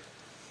atmosphere.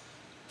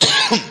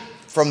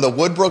 From the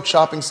Woodbrook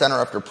Shopping Center,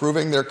 after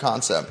proving their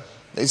concept,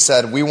 they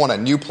said, we want a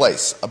new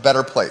place, a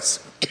better place.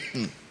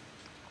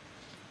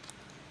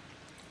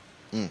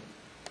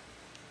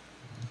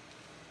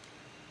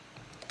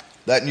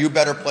 That new,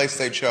 better place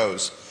they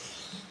chose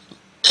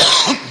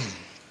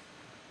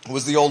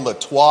was the old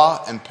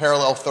L'Etoile and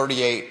Parallel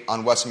 38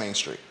 on West Main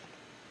Street.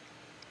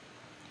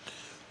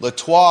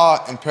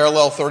 L'Etoile and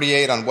Parallel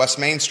 38 on West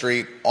Main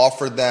Street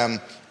offered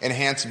them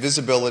enhanced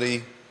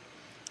visibility,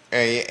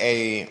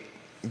 a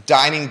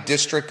dining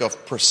district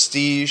of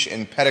prestige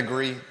and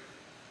pedigree,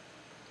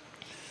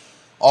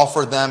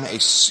 offered them a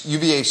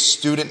UVA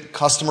student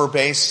customer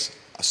base,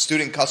 a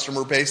student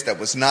customer base that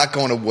was not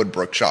going to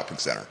Woodbrook Shopping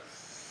Center.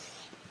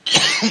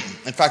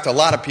 In fact, a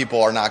lot of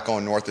people are not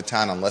going north of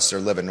town unless they're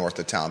living north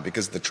of town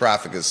because the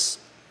traffic is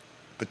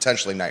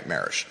potentially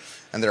nightmarish.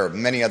 And there are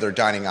many other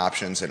dining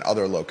options in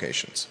other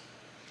locations.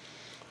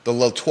 The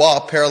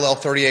L'Etoile Parallel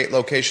 38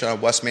 location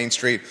on West Main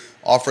Street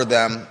offered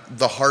them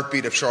the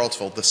heartbeat of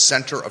Charlottesville, the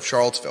center of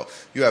Charlottesville.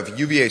 You have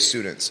UVA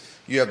students.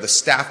 You have the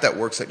staff that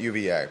works at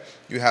UVA.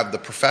 You have the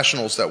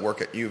professionals that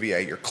work at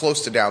UVA. You're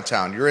close to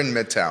downtown. You're in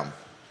Midtown.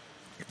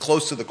 You're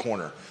close to the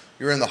corner.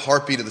 You're in the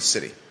heartbeat of the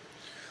city.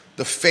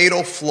 The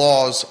fatal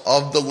flaws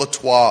of the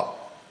L'Etoile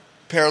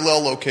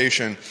Parallel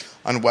location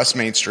on West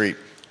Main Street,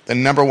 the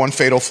number one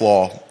fatal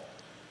flaw,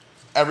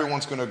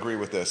 everyone's going to agree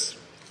with this,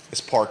 is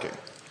parking.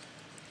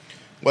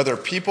 Whether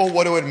people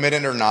want to admit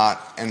it or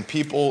not, and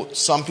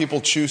some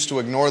people choose to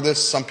ignore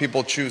this, some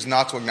people choose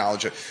not to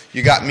acknowledge it.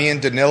 You got me and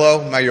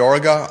Danilo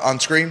Mayorga on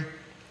screen?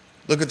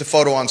 Look at the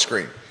photo on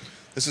screen.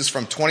 This is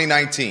from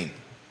 2019.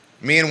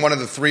 Me and one of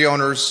the three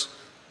owners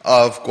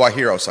of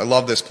Guajiros. I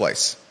love this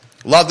place.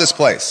 Love this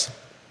place.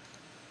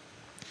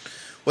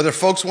 Whether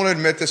folks want to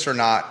admit this or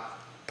not,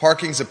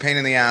 parking's a pain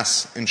in the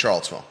ass in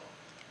Charlottesville.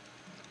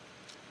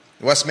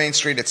 West Main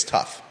Street, it's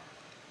tough.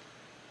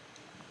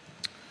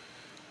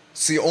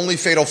 It's the only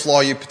fatal flaw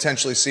you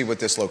potentially see with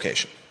this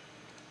location.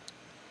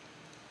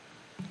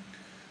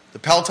 The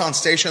Peloton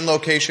Station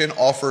location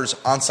offers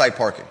on-site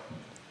parking,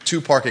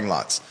 2 parking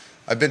lots.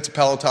 I've been to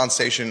Peloton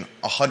Station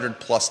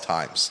 100+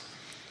 times.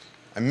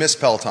 I miss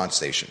Peloton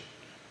Station.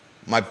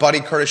 My buddy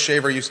Curtis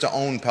Shaver used to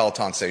own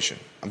Peloton Station.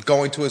 I'm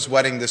going to his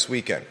wedding this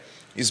weekend.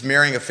 He's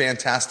marrying a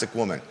fantastic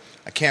woman.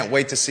 I can't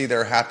wait to see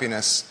their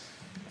happiness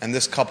and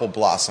this couple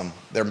blossom.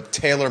 They're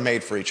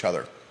tailor-made for each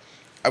other.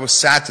 I was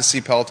sad to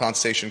see Peloton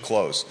Station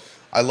close.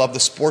 I love the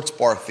sports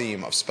bar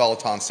theme of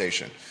Peloton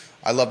Station.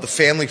 I love the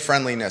family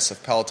friendliness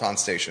of Peloton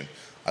Station.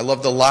 I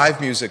love the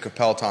live music of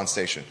Peloton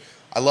Station.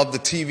 I love the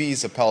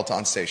TVs of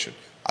Peloton Station.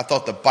 I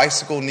thought the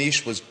bicycle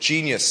niche was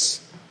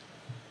genius.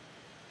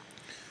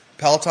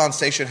 Peloton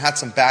Station had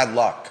some bad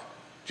luck,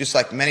 just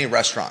like many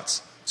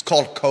restaurants. It's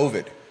called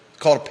COVID. It's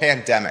called a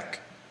pandemic.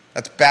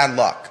 That's bad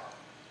luck.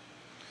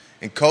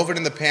 And COVID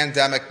and the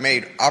pandemic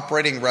made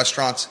operating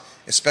restaurants,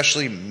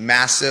 especially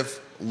massive,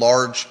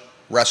 large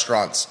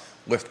restaurants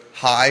with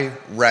high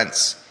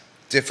rents,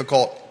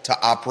 difficult to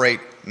operate,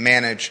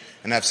 manage,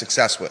 and have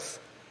success with.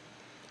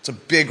 It's a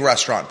big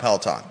restaurant,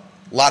 Peloton.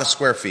 A lot of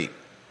square feet.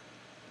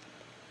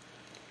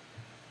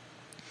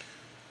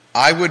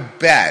 I would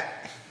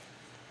bet,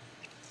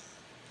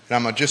 and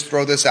I'm going to just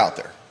throw this out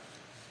there,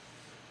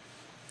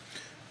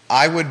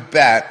 I would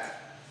bet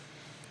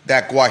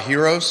that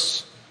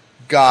Guajiros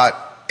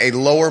got a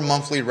lower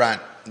monthly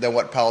rent than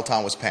what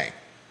Peloton was paying.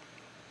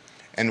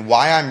 And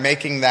why I'm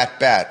making that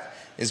bet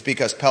is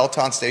because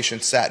Peloton Station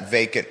sat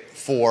vacant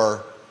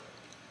for,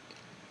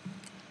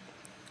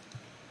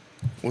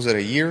 was it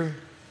a year?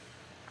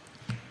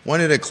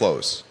 When did it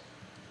close?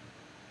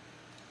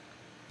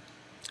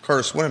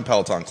 Curtis, when did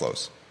Peloton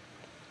close?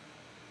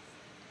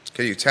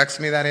 Can you text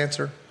me that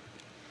answer?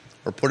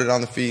 Or put it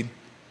on the feed?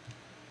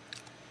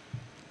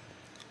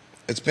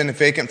 It's been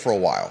vacant for a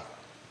while.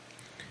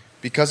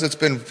 Because it's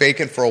been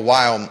vacant for a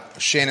while,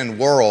 Shannon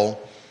Worrell,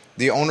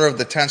 the owner of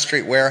the 10th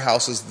Street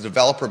Warehouses, the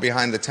developer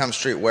behind the 10th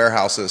Street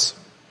Warehouses,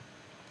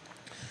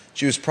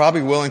 she was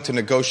probably willing to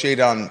negotiate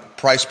on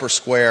price per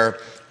square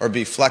or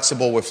be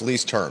flexible with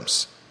lease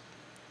terms.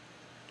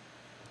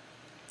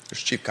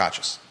 There's Chief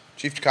Kachis.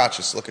 Chief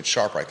Kachis looking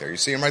sharp right there. You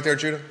see him right there,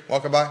 Judah,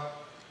 walking by?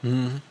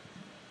 Mm-hmm.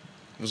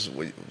 This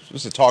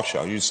was a talk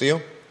show. You see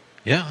him?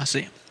 Yeah, I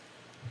see him.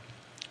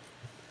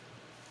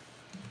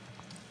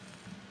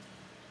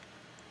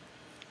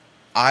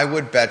 I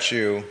would bet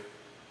you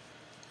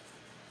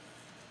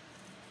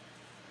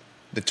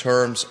the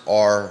terms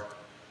are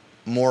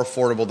more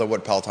affordable than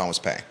what Peloton was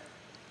paying.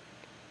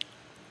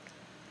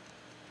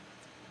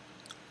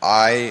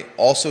 I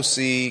also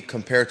see,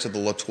 compared to the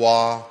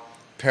Latois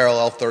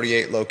Parallel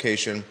 38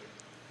 location,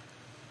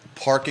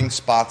 parking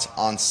spots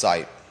on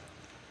site,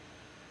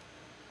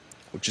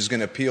 which is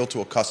going to appeal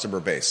to a customer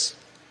base.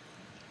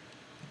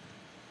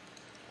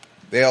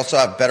 They also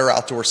have better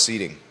outdoor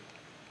seating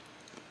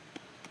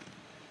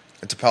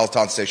at the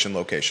Peloton Station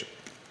location.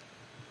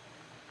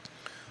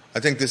 I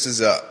think this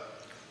is a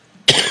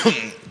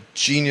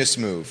genius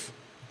move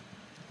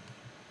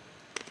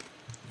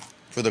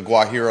for the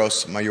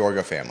Guajiros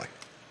Mayorga family.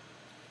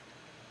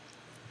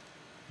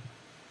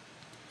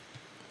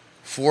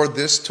 For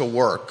this to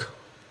work,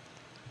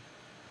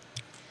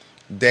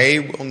 they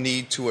will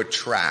need to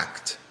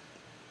attract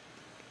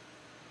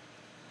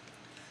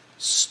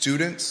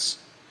students,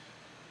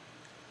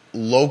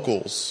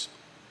 locals,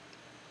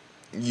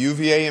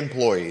 UVA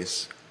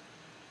employees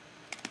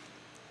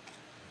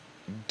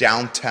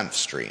down 10th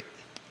Street.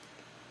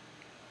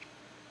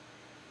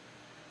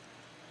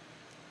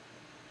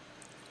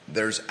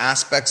 There's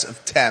aspects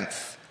of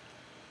 10th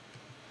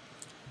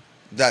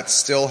that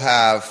still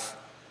have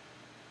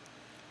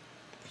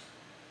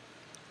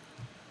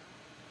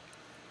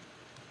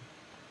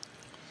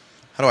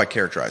how do I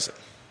characterize it?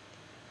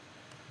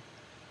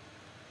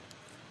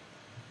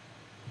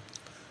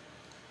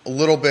 A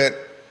little bit,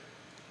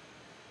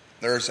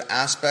 there's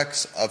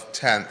aspects of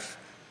 10th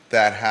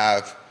that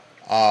have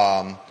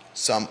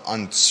some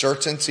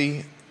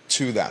uncertainty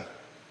to them.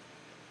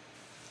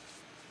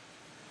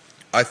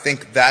 I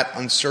think that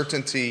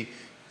uncertainty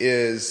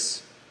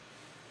is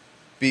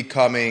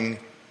becoming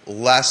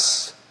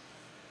less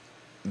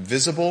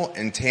visible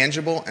and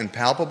tangible and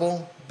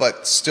palpable,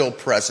 but still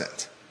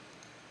present.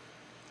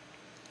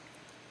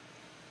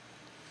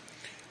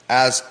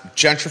 As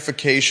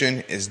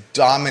gentrification is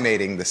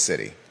dominating the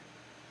city,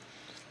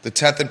 the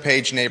 10th and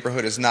Page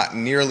neighborhood is not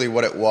nearly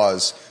what it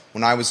was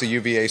when I was a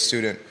UVA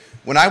student.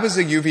 When I was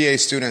a UVA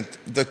student,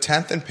 the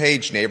 10th and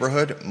Page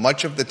neighborhood,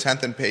 much of the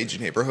 10th and Page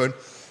neighborhood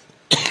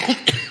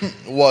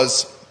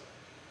was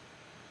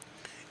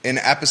an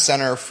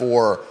epicenter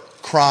for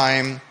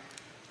crime,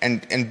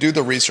 and do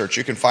the research,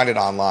 you can find it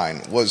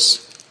online,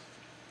 was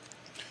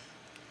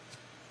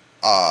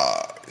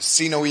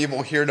see no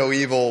evil, hear no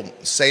evil,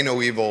 say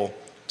no evil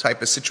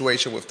type of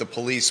situation with the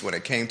police when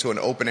it came to an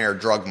open-air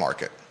drug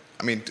market.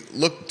 I mean,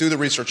 do the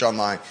research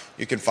online.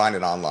 You can find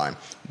it online.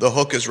 The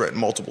Hook has written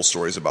multiple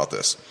stories about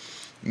this.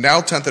 Now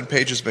 10th and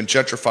Page has been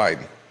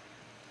gentrified.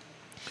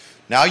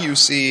 Now you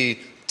see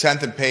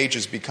 10th and Page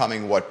is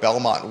becoming what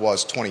Belmont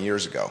was 20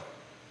 years ago.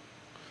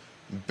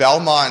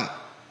 Belmont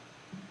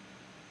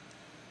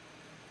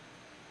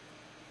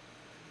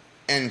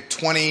in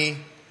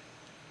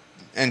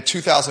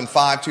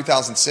 2005,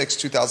 2006,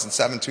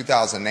 2007,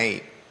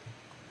 2008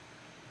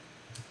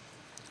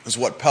 is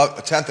what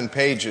 10th and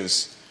Page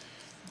is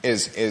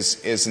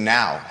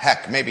now.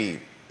 Heck,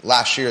 maybe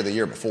last year or the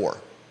year before.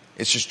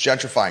 It's just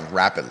gentrifying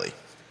rapidly.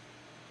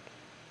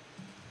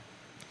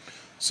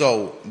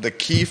 So the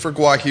key for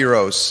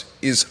Guajiros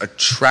is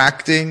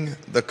attracting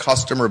the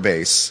customer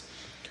base,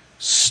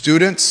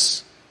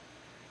 students,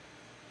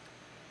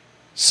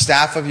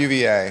 staff of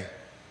UVA,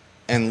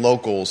 and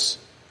locals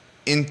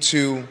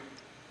into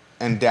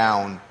and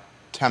down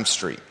 10th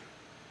Street.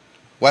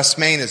 West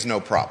Main is no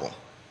problem.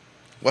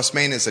 West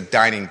Main is a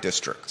dining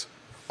district,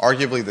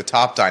 arguably the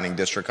top dining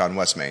district on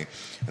West Main,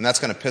 and that's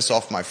going to piss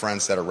off my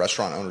friends that are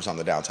restaurant owners on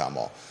the downtown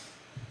mall.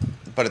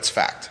 But it's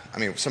fact. I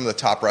mean, some of the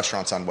top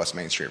restaurants on West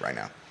Main Street right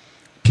now.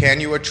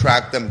 Can you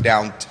attract them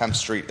down 10th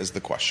Street is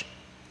the question.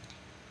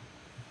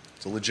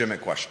 It's a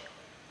legitimate question.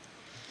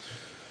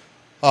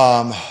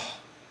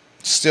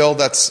 Still,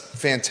 that's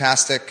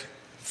fantastic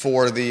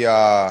for the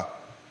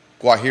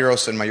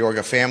Guajiros and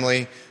Mayorga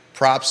family.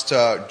 Props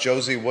to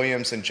Josie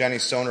Williams and Jenny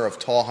Stoner of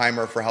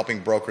Tallheimer for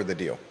helping broker the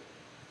deal.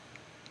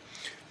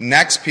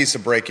 Next piece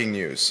of breaking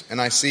news,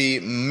 and I see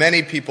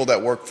many people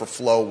that work for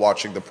Flow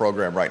watching the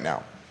program right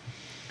now.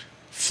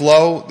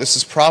 Flow, this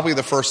is probably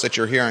the first that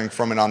you're hearing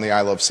from it on the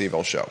I Love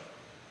CVille show.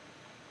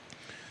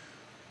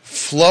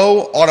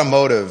 Flow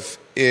Automotive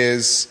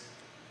is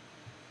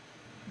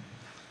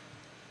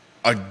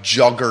a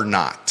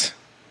juggernaut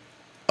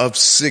of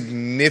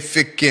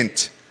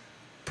significant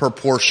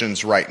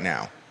proportions right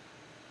now.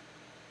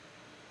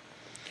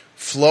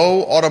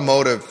 Flow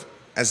Automotive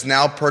has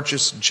now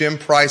purchased Jim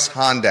Price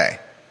Hyundai.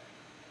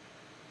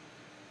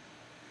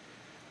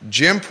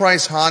 Jim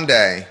Price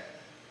Hyundai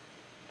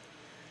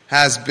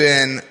has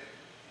been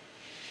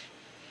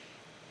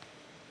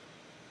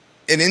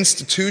an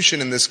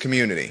institution in this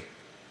community.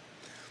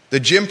 The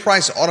Jim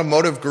Price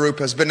Automotive Group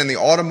has been in the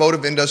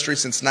automotive industry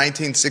since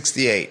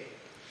 1968.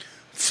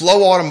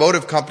 Flow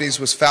Automotive Companies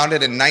was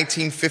founded in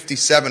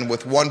 1957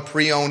 with one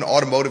pre-owned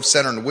automotive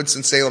center in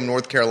Winston-Salem,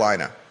 North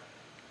Carolina.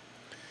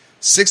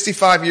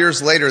 65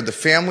 years later, the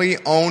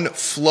family-owned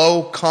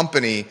Flow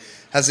company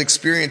has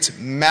experienced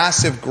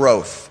massive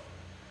growth.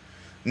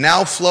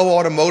 Now Flow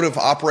Automotive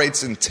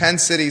operates in 10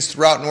 cities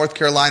throughout North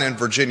Carolina and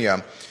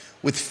Virginia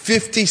with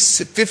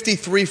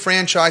 53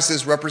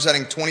 franchises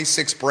representing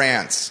 26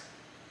 brands.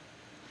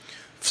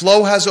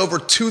 Flow has over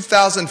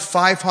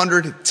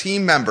 2,500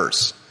 team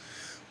members,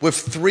 with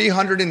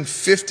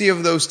 350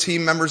 of those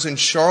team members in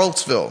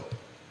Charlottesville.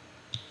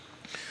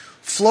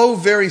 Flow,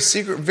 very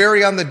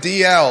on the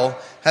DL,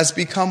 has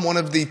become one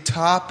of the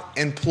top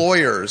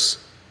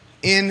employers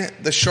in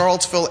the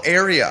Charlottesville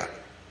area.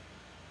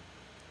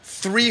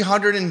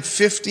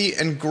 350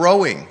 and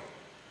growing.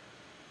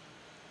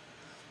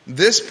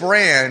 This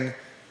brand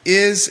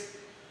is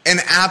an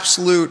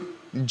absolute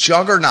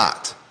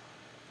juggernaut.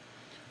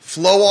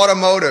 Flow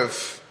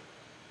Automotive.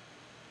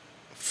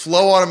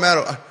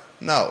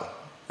 No.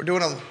 We're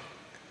doing no.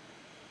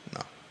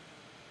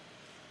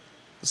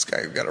 This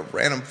guy got a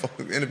random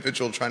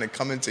individual trying to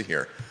come into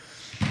here.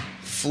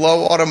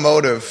 Flow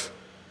Automotive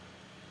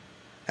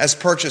has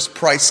purchased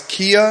Price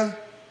Kia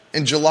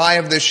in July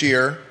of this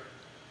year,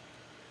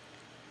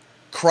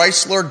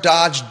 Chrysler,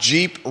 Dodge,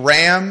 Jeep,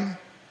 Ram,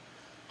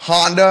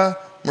 Honda,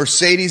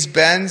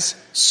 Mercedes-Benz,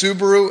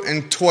 Subaru,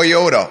 and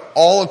Toyota,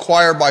 all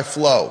acquired by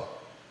Flow.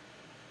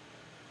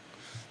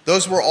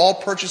 Those were all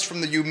purchased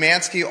from the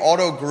Umansky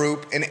Auto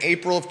Group in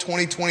April of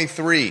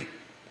 2023.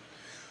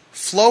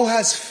 Flow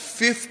has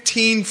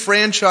 15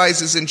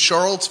 franchises in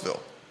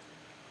Charlottesville.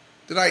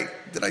 Did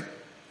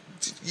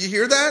you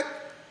hear that?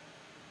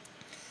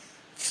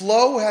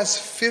 Flow has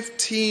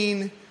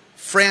 15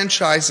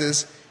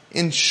 franchises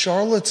in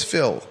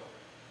Charlottesville.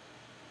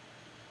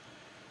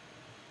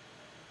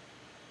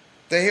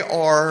 They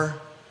are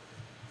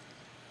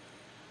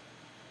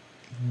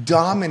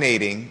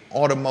dominating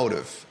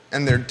automotive,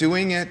 and they're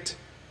doing it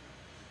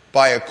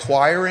by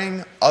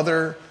acquiring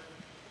other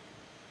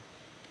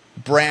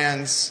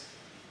brands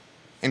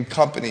and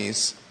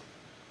companies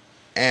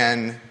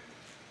and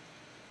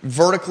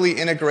vertically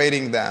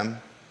integrating them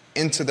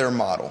into their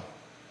model.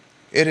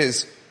 It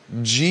is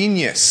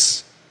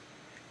genius.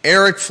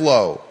 Eric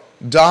Flow,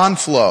 Don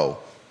Flow,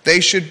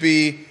 they should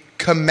be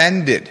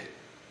commended.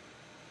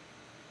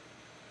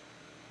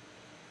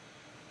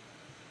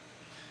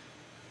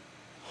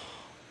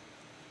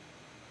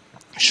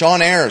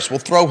 Sean Ayers, we'll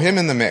throw him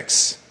in the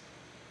mix.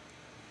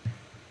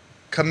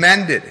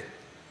 Commended.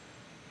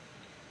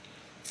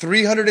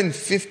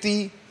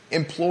 350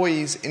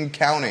 employees in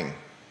counting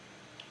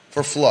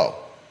for Flow.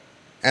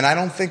 And I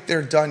don't think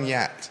they're done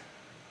yet.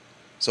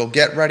 So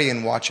get ready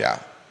and watch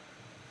out.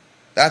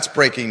 That's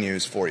breaking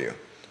news for you.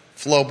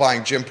 Flow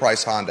buying Jim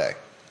Price Hyundai.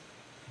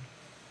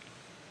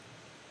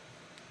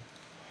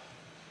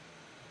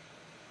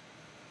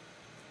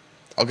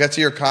 I'll get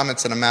to your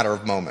comments in a matter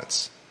of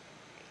moments.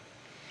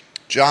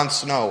 Jon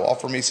Snow,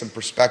 offer me some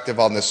perspective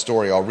on this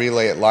story. I'll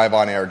relay it live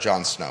on air,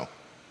 Jon Snow.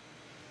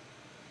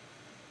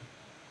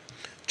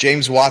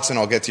 James Watson,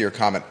 I'll get to your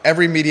comment.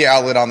 Every media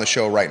outlet on the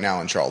show right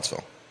now in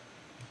Charlottesville.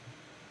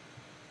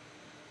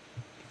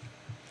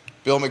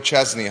 Bill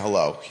McChesney,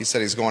 hello. He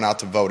said he's going out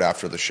to vote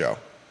after the show.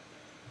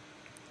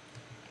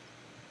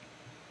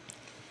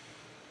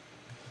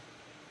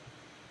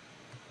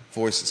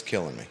 Voice is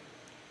killing me.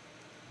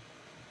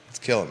 It's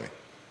killing me.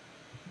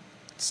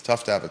 It's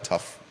tough to have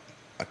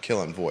a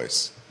killing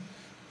voice.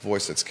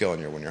 Voice that's killing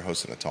you when you're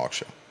hosting a talk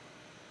show.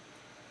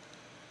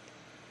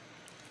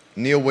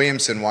 Neil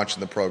Williamson watching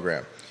the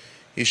program.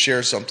 He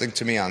shares something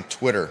to me on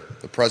Twitter,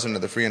 the president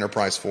of the Free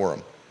Enterprise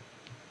Forum.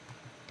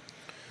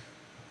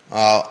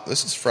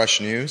 This is fresh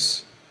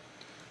news.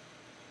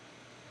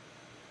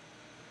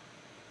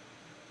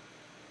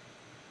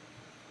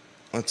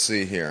 Let's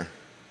see here.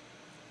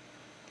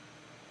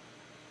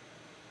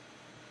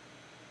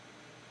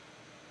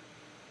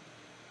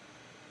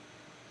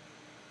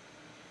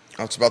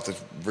 Oh, it's about the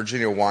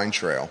Virginia Wine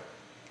Trail,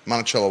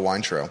 Monticello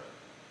Wine Trail.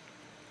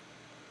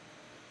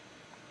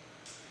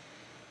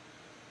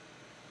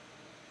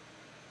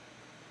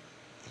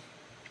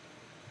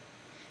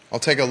 I'll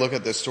take a look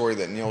at this story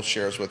that Neil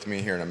shares with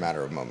me here in a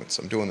matter of moments.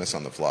 I'm doing this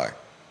on the fly.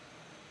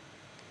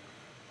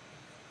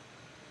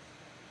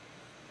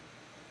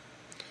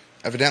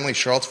 Evidently,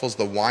 Charlottesville's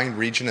the wine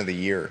region of the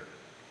year.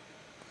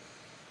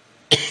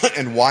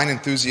 And Wine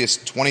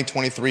Enthusiast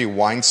 2023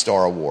 Wine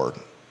Star Award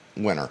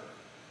winner.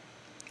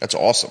 That's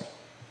awesome.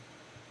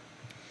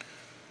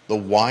 The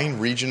wine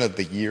region of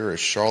the year is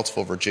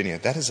Charlottesville, Virginia.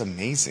 That is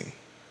amazing.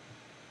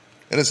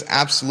 That is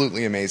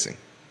absolutely amazing.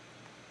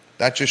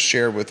 That just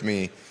shared with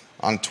me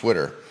on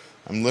Twitter.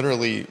 I'm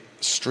literally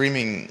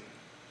streaming,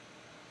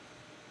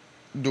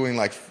 doing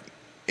like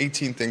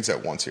 18 things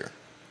at once here.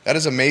 That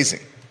is amazing.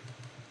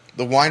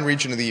 The wine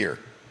region of the year.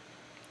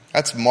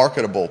 That's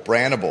marketable,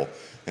 brandable,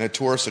 and a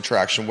tourist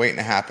attraction waiting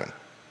to happen.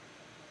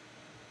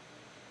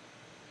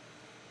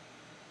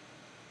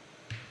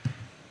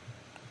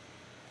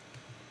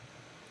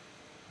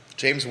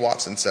 James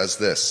Watson says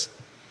this.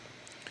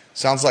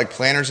 Sounds like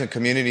planners and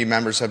community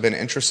members have been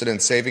interested in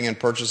saving and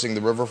purchasing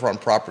the riverfront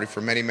property for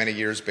many, many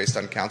years based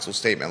on council's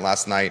statement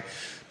last night.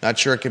 Not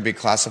sure it can be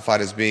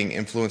classified as being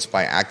influenced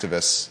by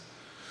activists.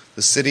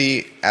 The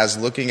city as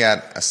looking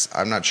at,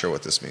 I'm not sure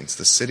what this means.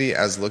 The city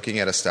as looking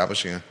at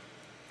establishing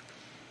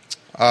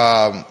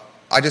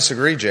I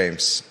disagree,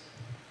 James.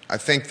 I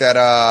think that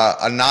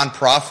a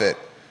nonprofit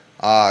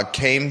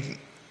came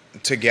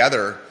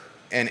together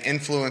and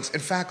influenced. In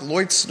fact,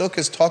 Lloyd Snook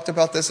has talked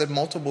about this at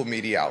multiple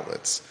media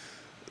outlets.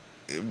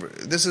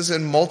 This is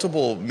in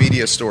multiple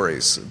media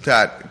stories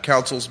that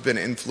council's been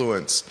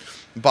influenced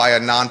by a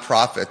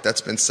nonprofit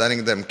that's been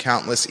sending them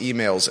countless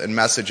emails and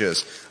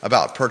messages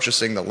about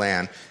purchasing the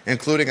land,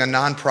 including a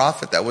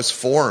nonprofit that was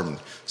formed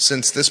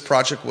since this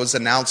project was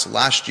announced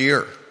last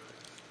year.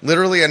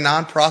 Literally, a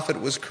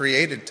nonprofit was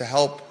created to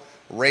help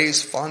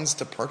raise funds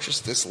to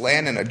purchase this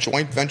land in a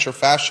joint venture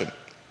fashion.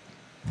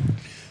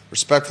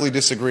 Respectfully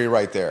disagree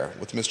right there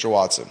with Mr.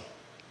 Watson,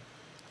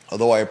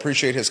 although I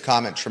appreciate his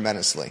comment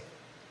tremendously.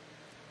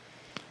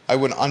 I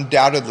would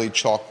undoubtedly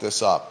chalk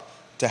this up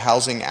to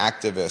housing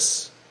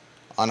activists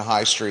on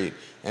High Street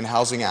and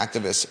housing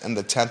activists in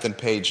the 10th and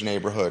Page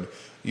neighborhood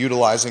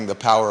utilizing the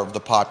power of the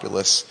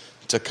populace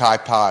to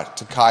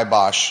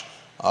kibosh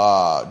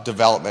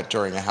development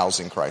during a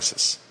housing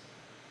crisis.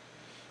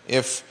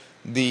 If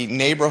the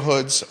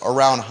neighborhoods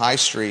around High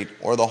Street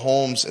or the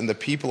homes and the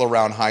people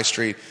around High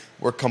Street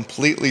were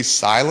completely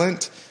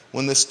silent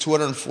when this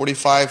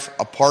 245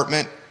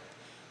 apartment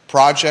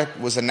project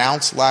was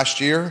announced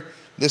last year,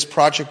 this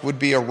project would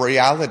be a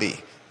reality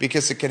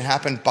because it can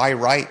happen by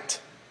right.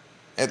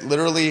 It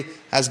literally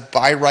has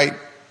by right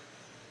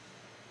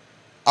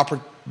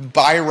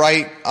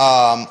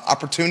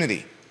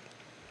opportunity.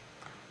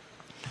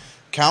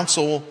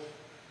 Council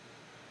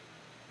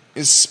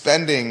is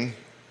spending,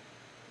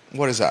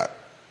 what is that?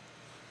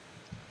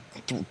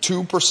 2%,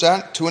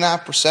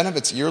 2.5% of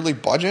its yearly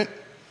budget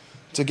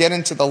to get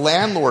into the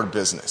landlord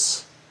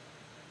business.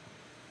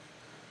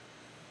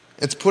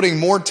 It's putting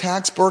more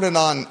tax burden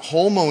on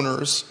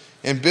homeowners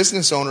and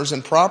business owners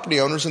and property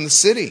owners in the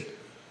city.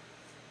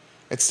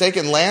 It's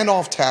taken land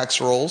off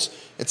tax rolls.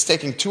 It's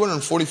taking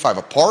 245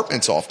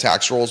 apartments off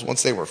tax rolls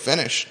once they were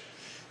finished.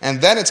 And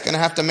then it's going to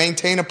have to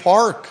maintain a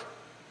park.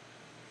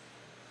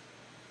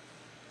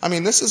 I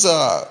mean, this is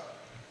I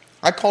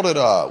called it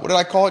what did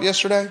I call it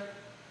yesterday?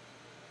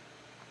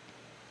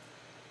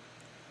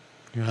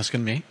 You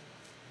asking me?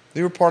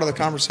 You were part of the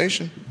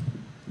conversation.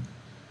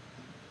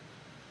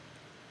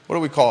 What do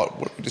we call it?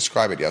 What did we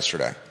describe it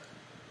yesterday?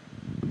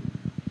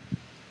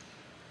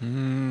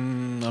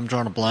 I'm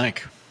drawing a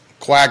blank.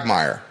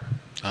 Quagmire.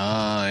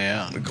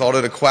 Yeah. We called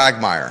it a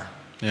quagmire.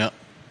 Yeah.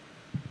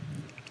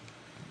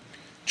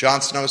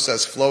 John Snow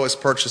says Flo has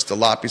purchased a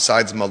lot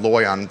besides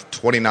Malloy on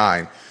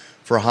 29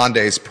 for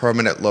Hyundai's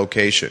permanent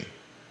location.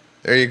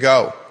 There you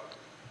go.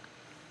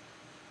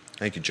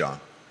 Thank you, John.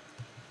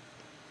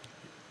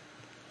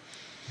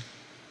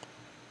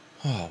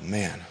 Oh,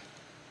 man.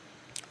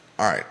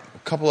 All right. A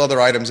couple other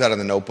items out of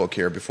the notebook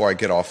here before I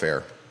get off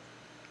air.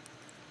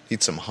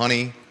 Need some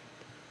honey,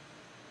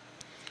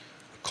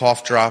 a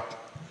cough drop,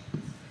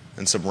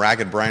 and some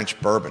Ragged Branch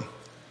bourbon.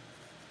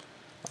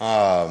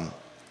 I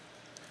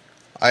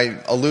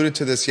alluded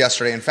to this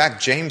yesterday. In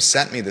fact, James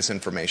sent me this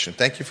information.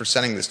 Thank you for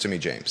sending this to me,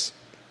 James.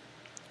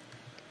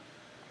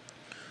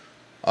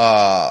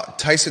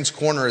 Tyson's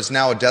Corner is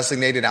now a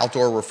designated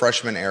outdoor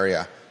refreshment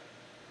area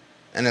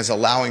and is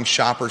allowing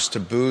shoppers to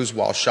booze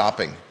while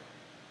shopping.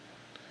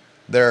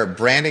 They're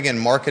branding and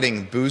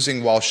marketing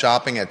boozing while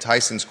shopping at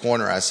Tyson's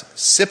Corner as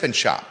Sip and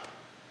Shop.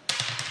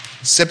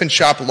 Sip and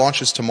Shop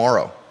launches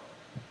tomorrow.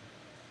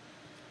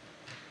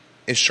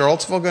 Is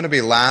Charlottesville going to be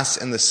last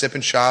in the Sip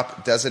and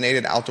Shop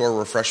designated outdoor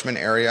refreshment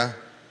area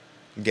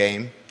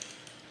game?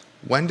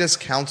 When does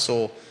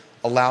council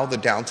allow the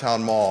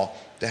downtown mall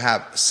to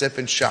have Sip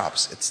and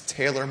Shops? It's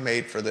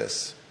tailor-made for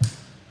this.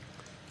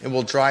 It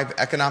will drive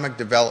economic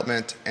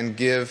development and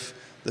give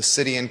the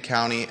city and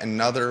county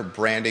another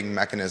branding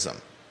mechanism.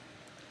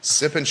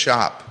 Sip and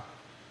Shop.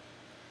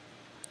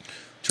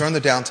 Turn the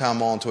downtown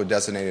mall into a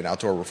designated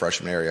outdoor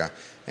refreshment area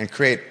and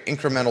create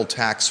incremental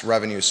tax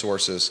revenue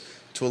sources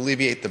to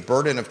alleviate the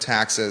burden of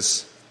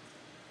taxes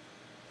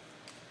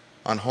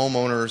on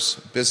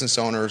homeowners, business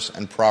owners,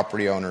 and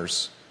property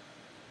owners.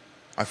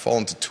 I fall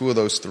into two of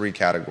those three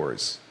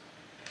categories.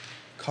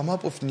 Come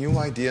up with new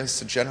ideas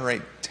to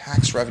generate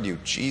tax revenue.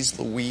 Jeez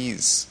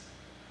Louise.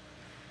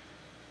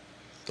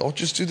 Don't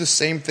just do the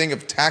same thing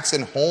of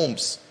taxing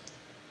homes,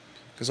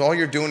 because all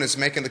you're doing is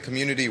making the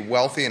community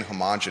wealthy and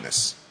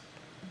homogenous.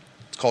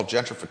 It's called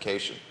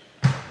gentrification.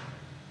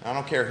 I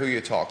don't care who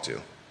you talk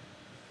to.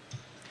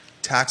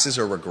 Taxes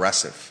are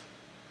regressive.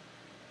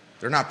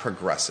 They're not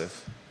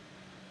progressive.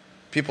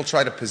 People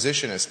try to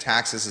position as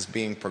taxes as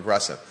being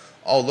progressive.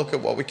 Oh, look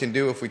at what we can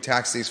do if we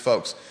tax these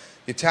folks.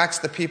 You tax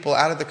the people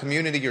out of the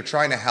community you're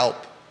trying to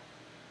help.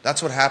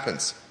 That's what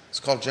happens. It's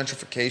called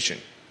gentrification.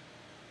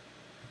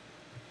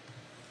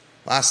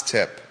 Last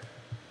tip,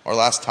 or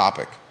last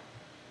topic.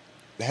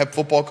 The head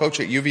football coach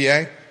at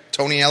UVA,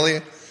 Tony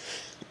Elliott,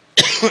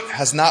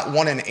 has not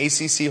won an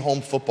ACC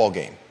home football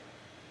game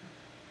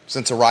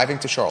since arriving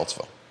to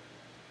Charlottesville.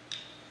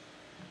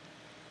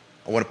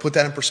 I want to put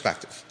that in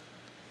perspective.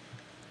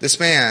 This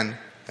man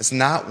has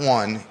not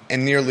won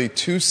in nearly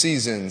 2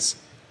 seasons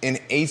an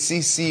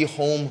ACC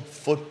home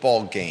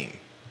football game.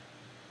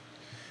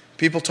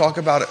 People talk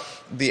about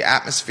the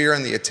atmosphere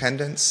and the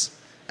attendance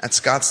at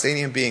Scott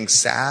Stadium being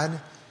sad.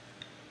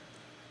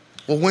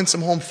 We'll win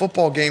some home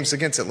football games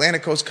against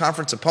Atlantic Coast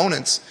Conference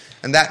opponents,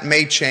 and that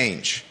may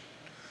change.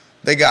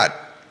 They got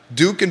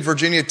Duke and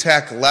Virginia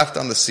Tech left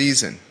on the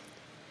season.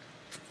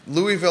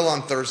 Louisville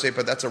on Thursday,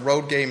 but that's a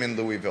road game in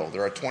Louisville.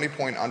 They're a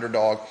 20-point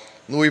underdog.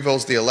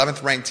 Louisville's the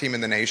 11th ranked team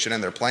in the nation,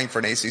 and they're playing for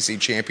an ACC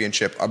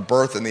championship, a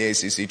berth in the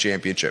ACC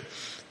championship.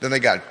 Then they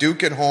got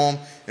Duke at home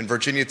and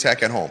Virginia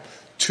Tech at home.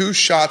 2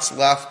 shots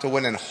left to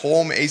win a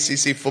home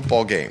ACC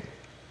football game.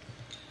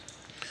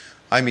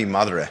 Ay, mi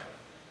madre.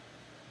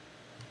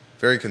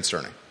 Very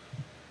concerning.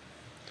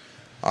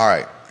 All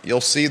right.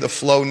 You'll see the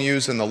Flow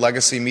News and the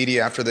Legacy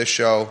Media after this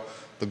show,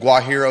 the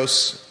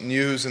Guajiros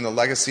News and the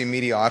Legacy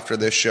Media after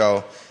this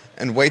show,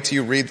 and wait till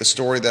you read the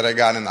story that I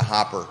got in the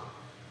hopper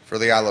for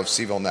the I Love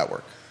CVille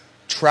Network.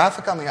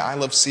 Traffic on the I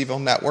Love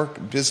CVille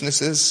Network,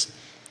 businesses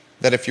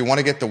that if you want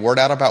to get the word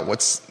out about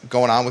what's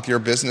going on with your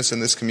business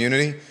in this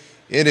community,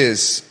 it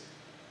is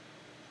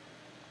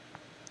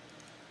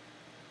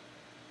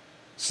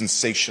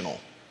sensational.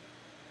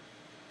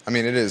 I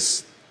mean, it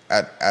is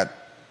at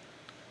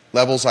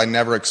levels I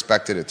never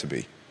expected it to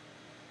be.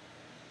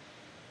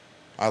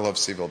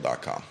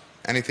 ilovecville.com.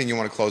 Anything you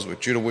want to close with?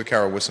 Judah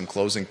Wickower with some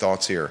closing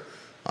thoughts here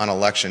on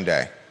Election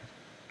Day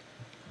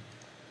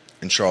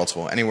in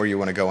Charlottesville. Anywhere you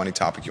want to go, any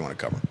topic you want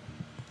to cover.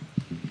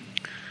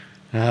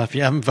 If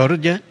you haven't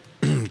voted yet,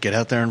 get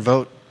out there and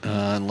vote.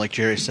 Like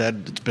Jerry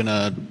said, it's been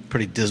a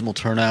pretty dismal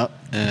turnout,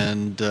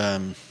 and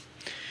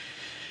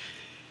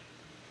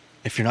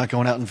if you're not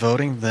going out and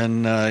voting,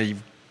 then you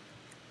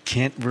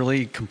can't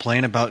really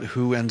complain about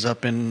who ends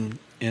up in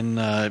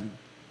the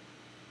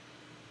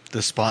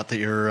spot that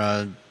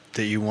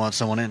you want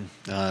someone in.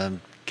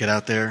 Get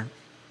out there,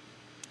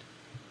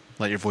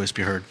 let your voice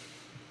be heard.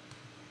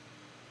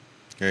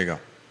 There you go.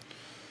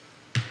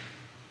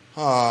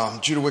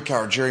 Judah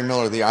Wickower, Jerry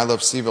Miller, the I Love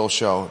CVille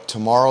show.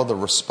 Tomorrow, the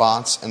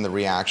response and the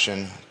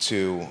reaction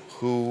to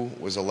who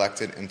was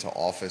elected into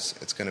office.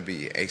 It's going to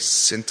be a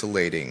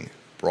scintillating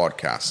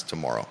broadcast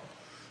tomorrow.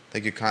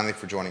 Thank you kindly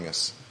for joining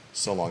us.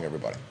 So long,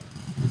 everybody.